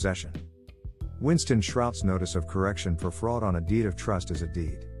writ of possession. Winston Shrout's notice of correction for fraud on a deed of trust is a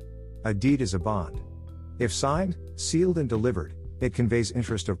deed. A deed is a bond. If signed, sealed and delivered, it conveys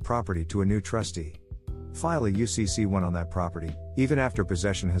interest of property to a new trustee. File a UCC-1 on that property, even after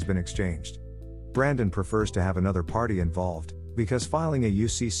possession has been exchanged. Brandon prefers to have another party involved, because filing a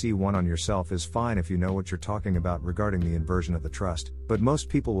UCC-1 on yourself is fine if you know what you're talking about regarding the inversion of the trust, but most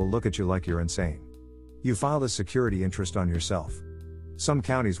people will look at you like you're insane. You filed a security interest on yourself. Some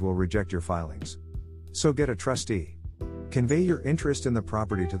counties will reject your filings. So get a trustee. Convey your interest in the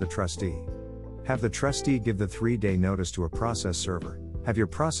property to the trustee. Have the trustee give the 3-day notice to a process server. Have your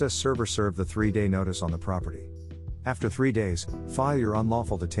process server serve the 3-day notice on the property. After 3 days, file your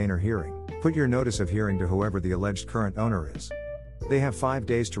unlawful detainer hearing. Put your notice of hearing to whoever the alleged current owner is. They have 5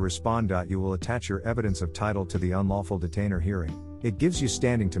 days to respond. You will attach your evidence of title to the unlawful detainer hearing. It gives you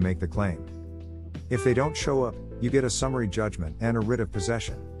standing to make the claim. If they don't show up, you get a summary judgment and a writ of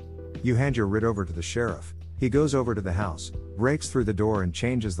possession. You hand your writ over to the sheriff. He goes over to the house, breaks through the door and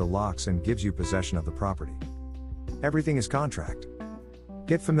changes the locks and gives you possession of the property. Everything is contract.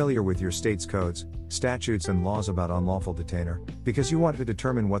 Get familiar with your state's codes, statutes and laws about unlawful detainer, because you want to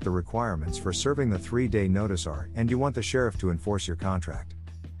determine what the requirements for serving the 3-day notice are and you want the sheriff to enforce your contract.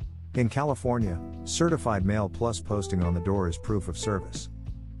 In California, certified mail plus posting on the door is proof of service.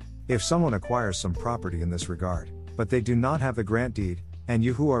 If someone acquires some property in this regard, but they do not have the grant deed, and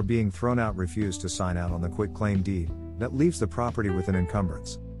you who are being thrown out refuse to sign out on the quitclaim deed, that leaves the property with an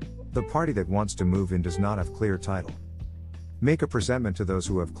encumbrance. The party that wants to move in does not have clear title. Make a presentment to those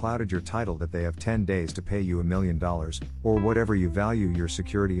who have clouded your title that they have 10 days to pay you $1 million, or whatever you value your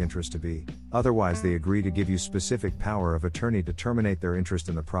security interest to be, otherwise they agree to give you specific power of attorney to terminate their interest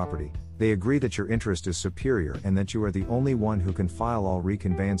in the property. They agree that your interest is superior and that you are the only one who can file all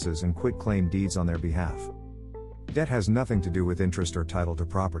reconveyances and quitclaim deeds on their behalf. Debt has nothing to do with interest or title to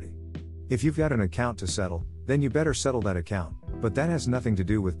property. If you've got an account to settle, then you better settle that account, but that has nothing to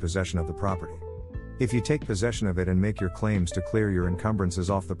do with possession of the property. If you take possession of it and make your claims to clear your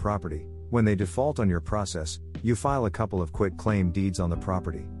encumbrances off the property, when they default on your process, you file a couple of quitclaim deeds on the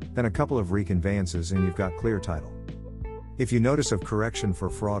property, then a couple of reconveyances and you've got clear title. If your notice of correction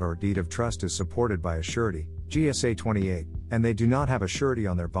for fraud or deed of trust is supported by a surety, GSA 28, and they do not have a surety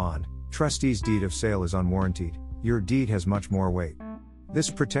on their bond, trustee's deed of sale is unwarranted, your deed has much more weight.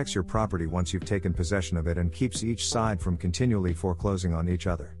 This protects your property once you've taken possession of it and keeps each side from continually foreclosing on each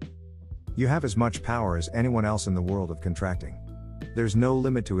other. You have as much power as anyone else in the world of contracting. There's no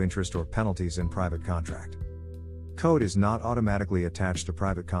limit to interest or penalties in private contract. Code is not automatically attached to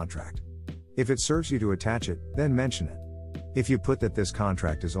private contract. If it serves you to attach it, then mention it. If you put that this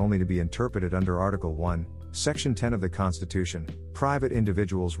contract is only to be interpreted under Article 1, Section 10 of the Constitution, private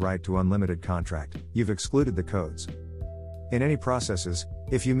individuals' right to unlimited contract, you've excluded the codes. In any processes,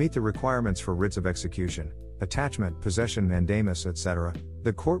 if you meet the requirements for writs of execution, attachment, possession, mandamus, etc.,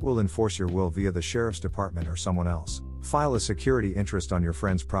 the court will enforce your will via the sheriff's department or someone else. File a security interest on your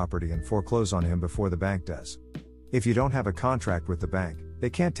friend's property and foreclose on him before the bank does. If you don't have a contract with the bank, they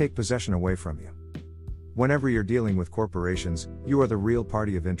can't take possession away from you. Whenever you're dealing with corporations, you are the real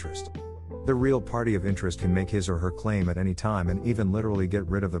party of interest. The real party of interest can make his or her claim at any time and even literally get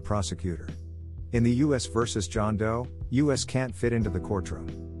rid of the prosecutor. In the U.S. versus John Doe, U.S. can't fit into the courtroom.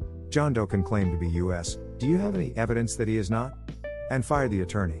 John Doe can claim to be U.S., do you have any evidence that he is not? And fire the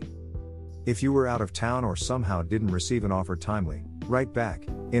attorney. If you were out of town or somehow didn't receive an offer timely, write back,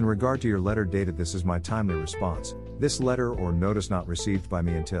 in regard to your letter dated this is my timely response, this letter or notice not received by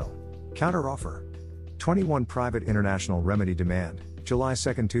me until. Counteroffer. 21 Private International Remedy Demand, July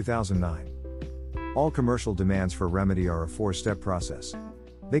 2, 2009. All commercial demands for remedy are a 4-step process.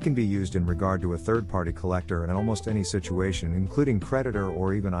 They can be used in regard to a third-party collector in almost any situation including creditor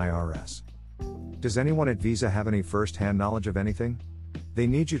or even IRS. Does anyone at Visa have any first-hand knowledge of anything? They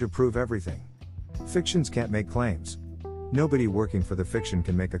need you to prove everything. Fictions can't make claims. Nobody working for the fiction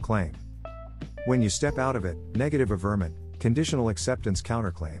can make a claim. When you step out of it, negative averment, conditional acceptance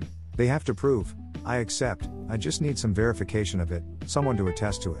counterclaim, they have to prove, I accept, I just need some verification of it, someone to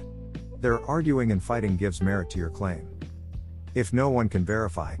attest to it. Their arguing and fighting gives merit to your claim. If no one can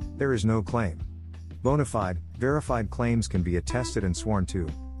verify, there is no claim. Bona fide, verified claims can be attested and sworn to,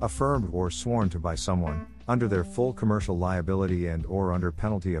 affirmed or sworn to by someone, under their full commercial liability and or under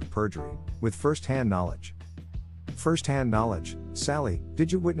penalty of perjury, with first-hand knowledge. First-hand knowledge, Sally,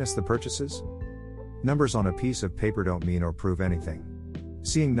 did you witness the purchases? Numbers on a piece of paper don't mean or prove anything.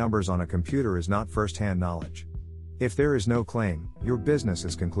 Seeing numbers on a computer is not first-hand knowledge. If there is no claim, your business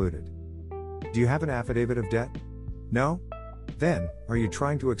is concluded. Do you have an affidavit of debt? No? Then, are you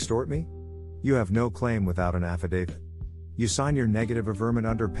trying to extort me? You have no claim without an affidavit. You sign your negative averment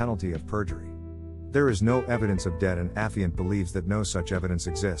under penalty of perjury. There is no evidence of debt and affiant believes that no such evidence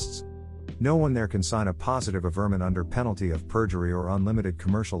exists. No one there can sign a positive averment under penalty of perjury or unlimited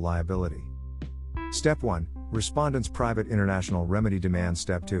commercial liability. Step 1. Respondent's private international remedy demand.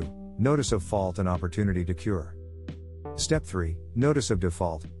 Step 2. notice of fault and opportunity to cure. Step 3, notice of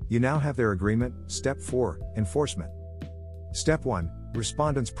default. You now have their agreement. Step 4, enforcement. Step 1,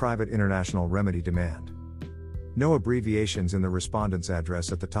 respondent's private international remedy demand. No abbreviations in the respondent's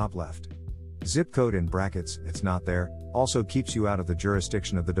address at the top left. Zip code in brackets, it's not there, also keeps you out of the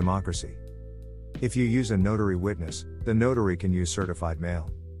jurisdiction of the democracy. If you use a notary witness, the notary can use certified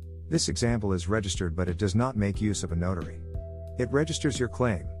mail. This example is registered, but it does not make use of a notary. It registers your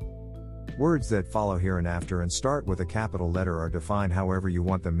claim. Words that follow hereinafter and start with a capital letter are defined however you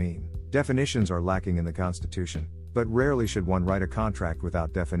want them mean. Definitions are lacking in the Constitution, but rarely should one write a contract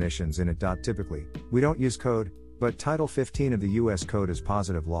without definitions in it. Typically, we don't use code, but Title 15 of the U.S. Code is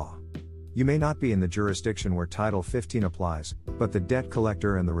positive law. You may not be in the jurisdiction where Title 15 applies, but the debt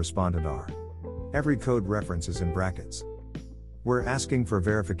collector and the respondent are. Every code reference is in brackets. We're asking for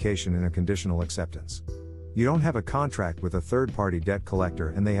verification in a conditional acceptance. You don't have a contract with a third-party debt collector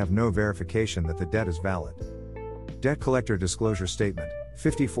and they have no verification that the debt is valid. Debt collector disclosure statement,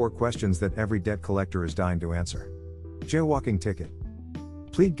 54 questions that every debt collector is dying to answer. Jaywalking ticket.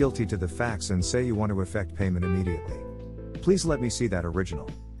 Plead guilty to the facts and say you want to effect payment immediately. Please let me see that original.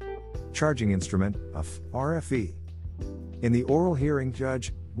 Charging instrument, RFE. In the oral hearing,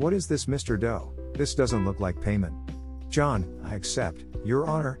 judge, what is this, Mr. Doe? This doesn't look like payment. John, I accept, Your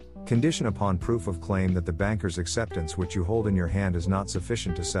Honor, condition upon proof of claim that the banker's acceptance which you hold in your hand is not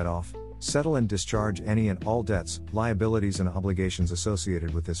sufficient to set off, settle and discharge any and all debts, liabilities and obligations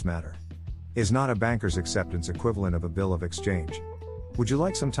associated with this matter. Is not a banker's acceptance equivalent of a bill of exchange? Would you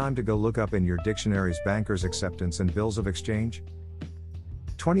like some time to go look up in your dictionaries banker's acceptance and bills of exchange?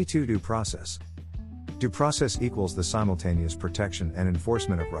 22. Due process. Due process equals the simultaneous protection and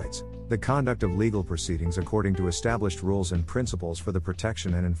enforcement of rights, the conduct of legal proceedings according to established rules and principles for the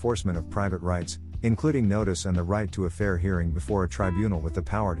protection and enforcement of private rights, including notice and the right to a fair hearing before a tribunal with the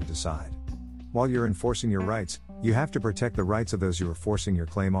power to decide. While you're enforcing your rights, you have to protect the rights of those you are forcing your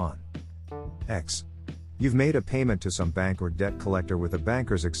claim on. X. You've made a payment to some bank or debt collector with a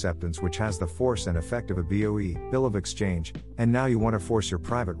banker's acceptance which has the force and effect of a BOE, bill of exchange, and now you want to force your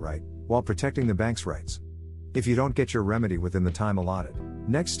private right, while protecting the bank's rights. If you don't get your remedy within the time allotted,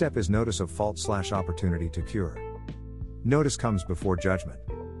 next step is notice of fault/opportunity to cure. Notice comes before judgment.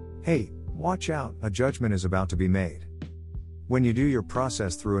 Hey, watch out, a judgment is about to be made. When you do your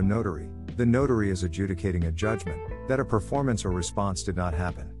process through a notary, the notary is adjudicating a judgment that a performance or response did not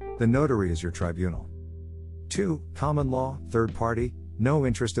happen. The notary is your tribunal. 2. Common law, third party, no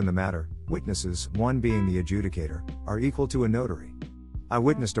interest in the matter, witnesses, one being the adjudicator, are equal to a notary. I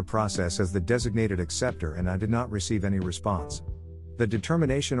witnessed a process as the designated acceptor and I did not receive any response. The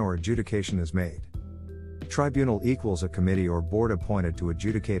determination or adjudication is made. Tribunal equals a committee or board appointed to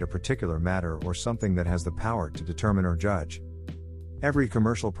adjudicate a particular matter or something that has the power to determine or judge. Every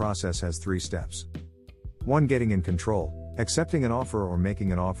commercial process has 3 steps. 1. Getting in control, accepting an offer or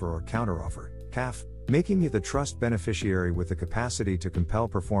making an offer or counteroffer, CAF, making you the trust beneficiary with the capacity to compel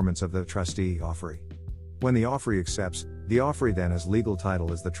performance of the trustee offeree. When the offeree accepts, the offeree then has legal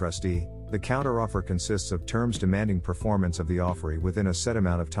title as the trustee. The counteroffer consists of terms demanding performance of the offeree within a set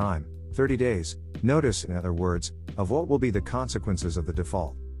amount of time, 30 days, notice, in other words, of what will be the consequences of the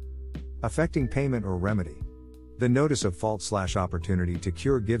default. Affecting payment or remedy. The notice of fault/opportunity to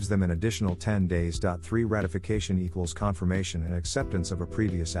cure gives them an additional 10 days. 3. Ratification equals confirmation and acceptance of a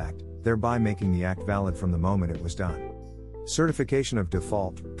previous act, thereby making the act valid from the moment it was done. Certification of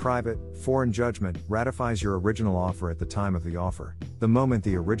default, private, foreign judgment, ratifies your original offer at the time of the offer, the moment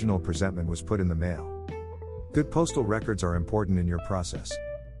the original presentment was put in the mail. Good postal records are important in your process.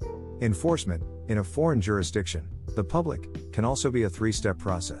 Enforcement, in a foreign jurisdiction, the public, can also be a 3-step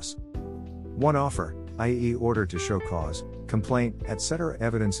process. 1. Offer, i.e. order to show cause, complaint, etc.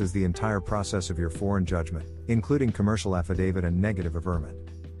 evidences the entire process of your foreign judgment, including commercial affidavit and negative averment.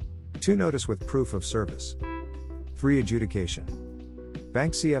 2. Notice with proof of service. 3. Adjudication.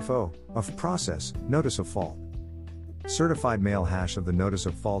 Bank CFO, of process, notice of fault. Certified mail hash of the notice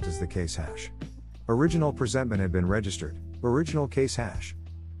of fault is the case hash. Original presentment had been registered, original case hash.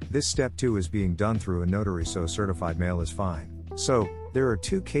 This step 2 is being done through a notary, so certified mail is fine. So, there are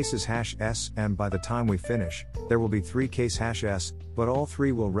 2 cases hash S, and by the time we finish, there will be 3 case hash S, but all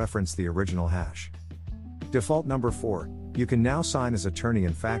 3 will reference the original hash. Default number 4, you can now sign as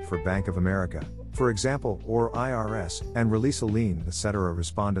attorney-in-fact for Bank of America, for example, or IRS, and release a lien, etc.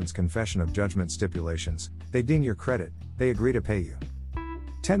 Respondent's confession of judgment stipulations. They ding your credit, they agree to pay you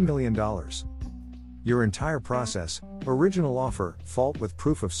 $10 million. Your entire process, original offer, fault with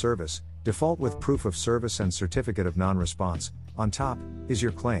proof of service, default with proof of service and certificate of non-response, on top, is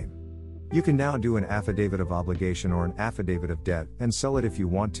your claim. You can now do an affidavit of obligation or an affidavit of debt and sell it if you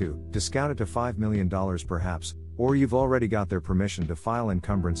want to, discount it to $5 million perhaps, or you've already got their permission to file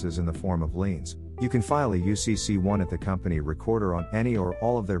encumbrances in the form of liens. You can file a UCC1 at the company recorder on any or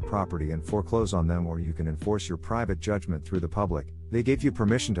all of their property and foreclose on them, or you can enforce your private judgment through the public. They gave you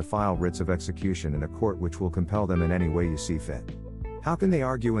permission to file writs of execution in a court which will compel them in any way you see fit. How can they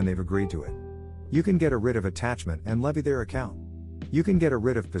argue when they've agreed to it? You can get a writ of attachment and levy their account. You can get a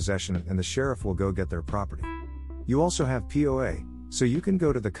writ of possession and the sheriff will go get their property. You also have POA, so you can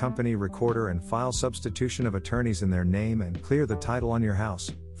go to the company recorder and file substitution of attorneys in their name and clear the title on your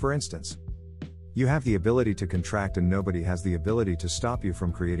house, for instance. You have the ability to contract and nobody has the ability to stop you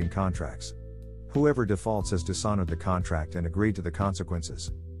from creating contracts. Whoever defaults has dishonored the contract and agreed to the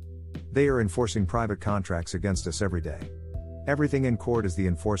consequences. They are enforcing private contracts against us every day. Everything in court is the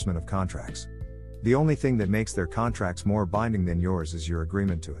enforcement of contracts. The only thing that makes their contracts more binding than yours is your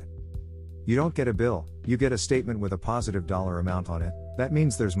agreement to it. You don't get a bill, you get a statement with a positive dollar amount on it. That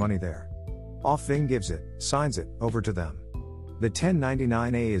means there's money there. Offing gives it, signs it, over to them. The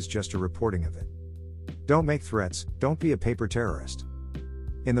 1099-A is just a reporting of it. Don't make threats, don't be a paper terrorist.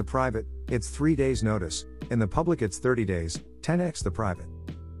 In the private, it's 3 days notice, in the public it's 30 days, 10x the private.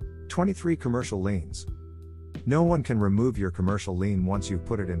 23 Commercial liens. No one can remove your commercial lien once you've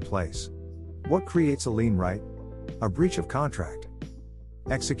put it in place. What creates a lien right? A breach of contract.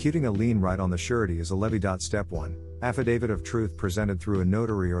 Executing a lien right on the surety is a levy. Step 1. Affidavit of truth presented through a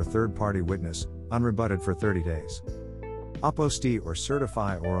notary or third-party witness, unrebutted for 30 days. Apostille or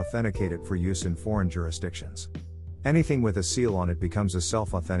certify or authenticate it for use in foreign jurisdictions. Anything with a seal on it becomes a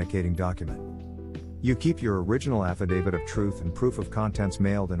self-authenticating document. You keep your original affidavit of truth and proof of contents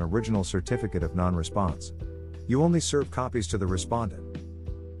mailed and original certificate of non-response. You only serve copies to the respondent.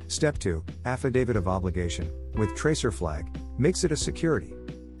 Step 2. Affidavit of obligation, with tracer flag, makes it a security.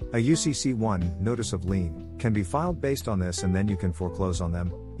 A UCC1, notice of lien, can be filed based on this and then you can foreclose on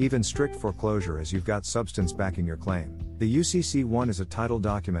them, even strict foreclosure as you've got substance backing your claim. The UCC1 is a title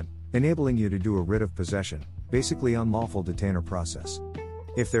document, enabling you to do a writ of possession, basically unlawful detainer process.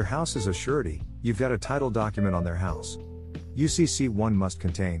 If their house is a surety, you've got a title document on their house. UCC1 must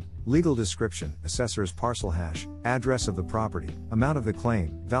contain legal description, assessor's parcel hash, address of the property, amount of the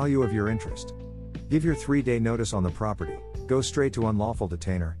claim, value of your interest. Give your 3-day notice on the property, go straight to unlawful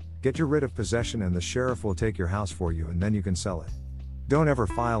detainer, get your writ of possession and the sheriff will take your house for you and then you can sell it. Don't ever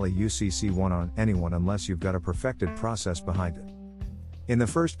file a UCC1 on anyone unless you've got a perfected process behind it. In the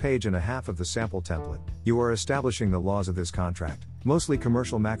first page and a half of the sample template, you are establishing the laws of this contract, mostly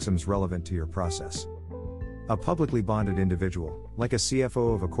commercial maxims relevant to your process. A publicly bonded individual, like a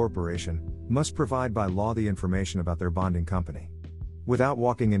CFO of a corporation, must provide by law the information about their bonding company. Without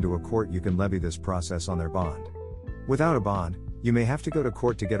walking into a court, you can levy this process on their bond. Without a bond, you may have to go to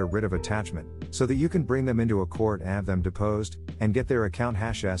court to get a writ of attachment, so that you can bring them into a court and have them deposed, and get their account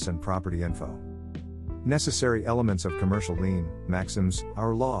hashes and property info. Necessary elements of commercial lien, maxims,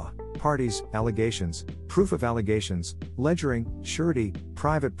 our law, parties, allegations, proof of allegations, ledgering, surety,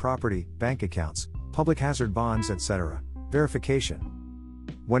 private property, bank accounts, public hazard bonds, etc. Verification.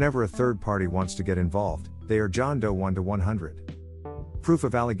 Whenever a third party wants to get involved, they are John Doe 1 to 100. Proof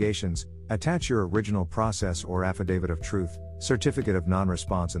of allegations, attach your original process or affidavit of truth, certificate of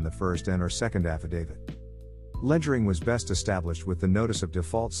non-response in the first and or second affidavit. Ledgering was best established with the notice of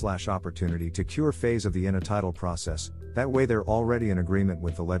default/opportunity to cure phase of the in a title process, that way they're already in agreement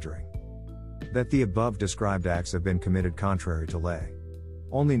with the ledgering. That the above described acts have been committed contrary to lay.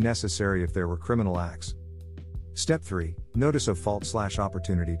 Only necessary if there were criminal acts. Step 3, notice of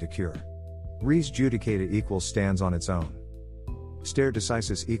fault/opportunity to cure. Res judicata equals stands on its own. Stare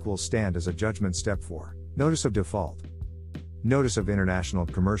decisis equals stand as a judgment. Step 4, notice of default. Notice of international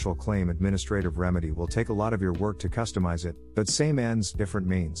commercial claim administrative remedy will take a lot of your work to customize it, but same ends, different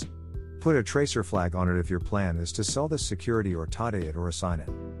means. Put a tracer flag on it if your plan is to sell this security or tade it or assign it.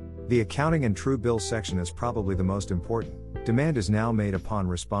 The accounting and true bill section is probably the most important. Demand is now made upon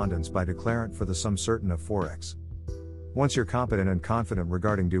respondents by declarant for the sum certain of 4x. Once you're competent and confident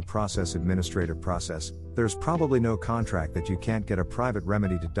regarding due process administrative process, there's probably no contract that you can't get a private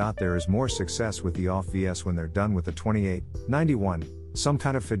remedy to. There is more success with the off vs when they're done with the 2891, some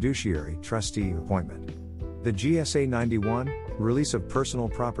kind of fiduciary trustee appointment. The GSA 91, release of personal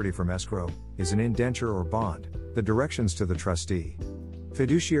property from escrow, is an indenture or bond, the directions to the trustee.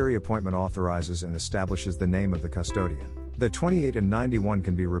 Fiduciary appointment authorizes and establishes the name of the custodian. The 28 and 91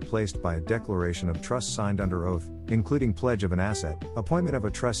 can be replaced by a declaration of trust signed under oath, including pledge of an asset, appointment of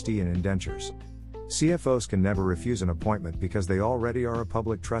a trustee and indentures. CFOs can never refuse an appointment because they already are a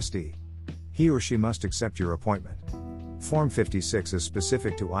public trustee. He or she must accept your appointment. Form 56 is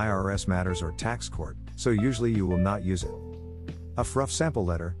specific to IRS matters or tax court, so usually you will not use it. A rough sample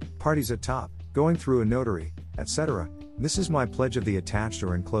letter, parties at top, going through a notary, etc. This is my pledge of the attached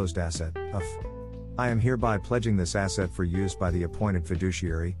or enclosed asset, of. I am hereby pledging this asset for use by the appointed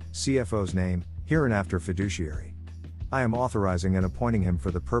fiduciary, CFO's name, hereinafter fiduciary. I am authorizing and appointing him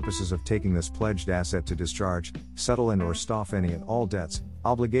for the purposes of taking this pledged asset to discharge, settle and or stop any and all debts,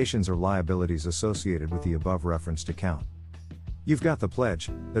 obligations or liabilities associated with the above referenced account. You've got the pledge,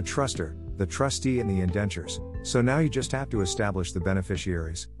 the truster, the trustee and the indentures, so now you just have to establish the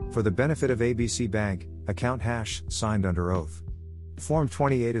beneficiaries, for the benefit of ABC Bank, account hash, signed under oath. Form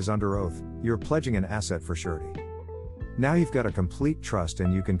 28 is under oath, you're pledging an asset for surety. Now you've got a complete trust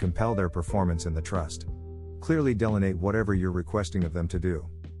and you can compel their performance in the trust. Clearly delineate whatever you're requesting of them to do.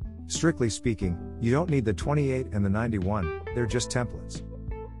 Strictly speaking, you don't need the 28 and the 91, they're just templates.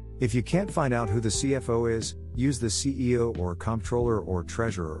 If you can't find out who the CFO is, use the CEO or comptroller or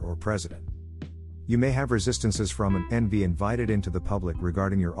treasurer or president. You may have resistances from and be invited into the public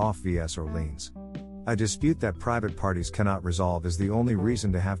regarding your off vs or liens. A dispute that private parties cannot resolve is the only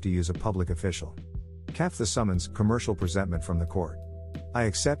reason to have to use a public official. CAF the summons, commercial presentment from the court. I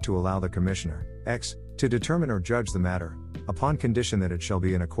accept to allow the Commissioner, X, to determine or judge the matter, upon condition that it shall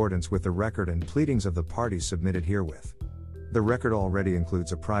be in accordance with the record and pleadings of the parties submitted herewith. The record already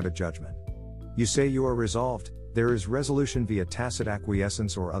includes a private judgment. You say you are resolved, there is resolution via tacit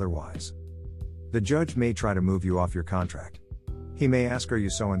acquiescence or otherwise. The judge may try to move you off your contract. He may ask, are you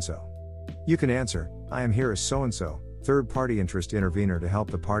so-and-so? You can answer, I am here as so-and-so, third-party interest intervener to help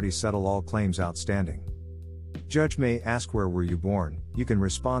the parties settle all claims outstanding. Judge may ask, where were you born? You can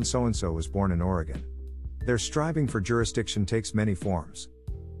respond, so-and-so was born in Oregon. Their striving for jurisdiction takes many forms.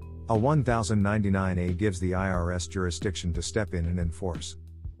 A 1099A gives the IRS jurisdiction to step in and enforce.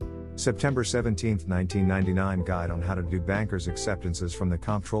 September 17, 1999 Guide on how to do bankers' acceptances from the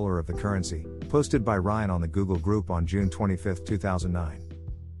Comptroller of the Currency, posted by Ryan on the Google Group on June 25, 2009.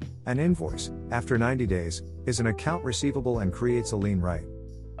 An invoice, after 90 days, is an account receivable and creates a lien right.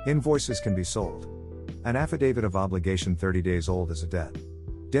 Invoices can be sold. An affidavit of obligation 30 days old is a debt.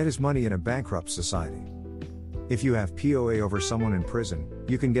 Debt is money in a bankrupt society. If you have POA over someone in prison,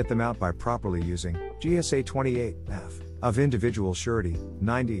 you can get them out by properly using GSA 28, F, of individual surety,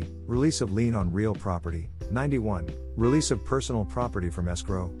 90, release of lien on real property, 91, release of personal property from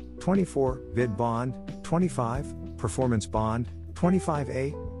escrow, 24, bid bond, 25, performance bond,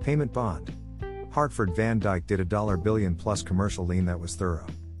 25A, payment bond. Hartford Van Dyke did a $1 billion plus commercial lien that was thorough.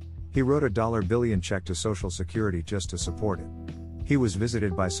 He wrote a $1 billion check to Social Security just to support it. He was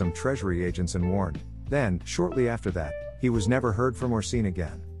visited by some Treasury agents and warned. Then, shortly after that, he was never heard from or seen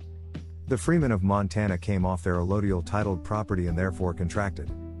again. The Freemen of Montana came off their allodial titled property and therefore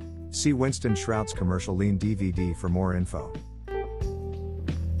contracted. See Winston Shrout's commercial lien DVD for more info.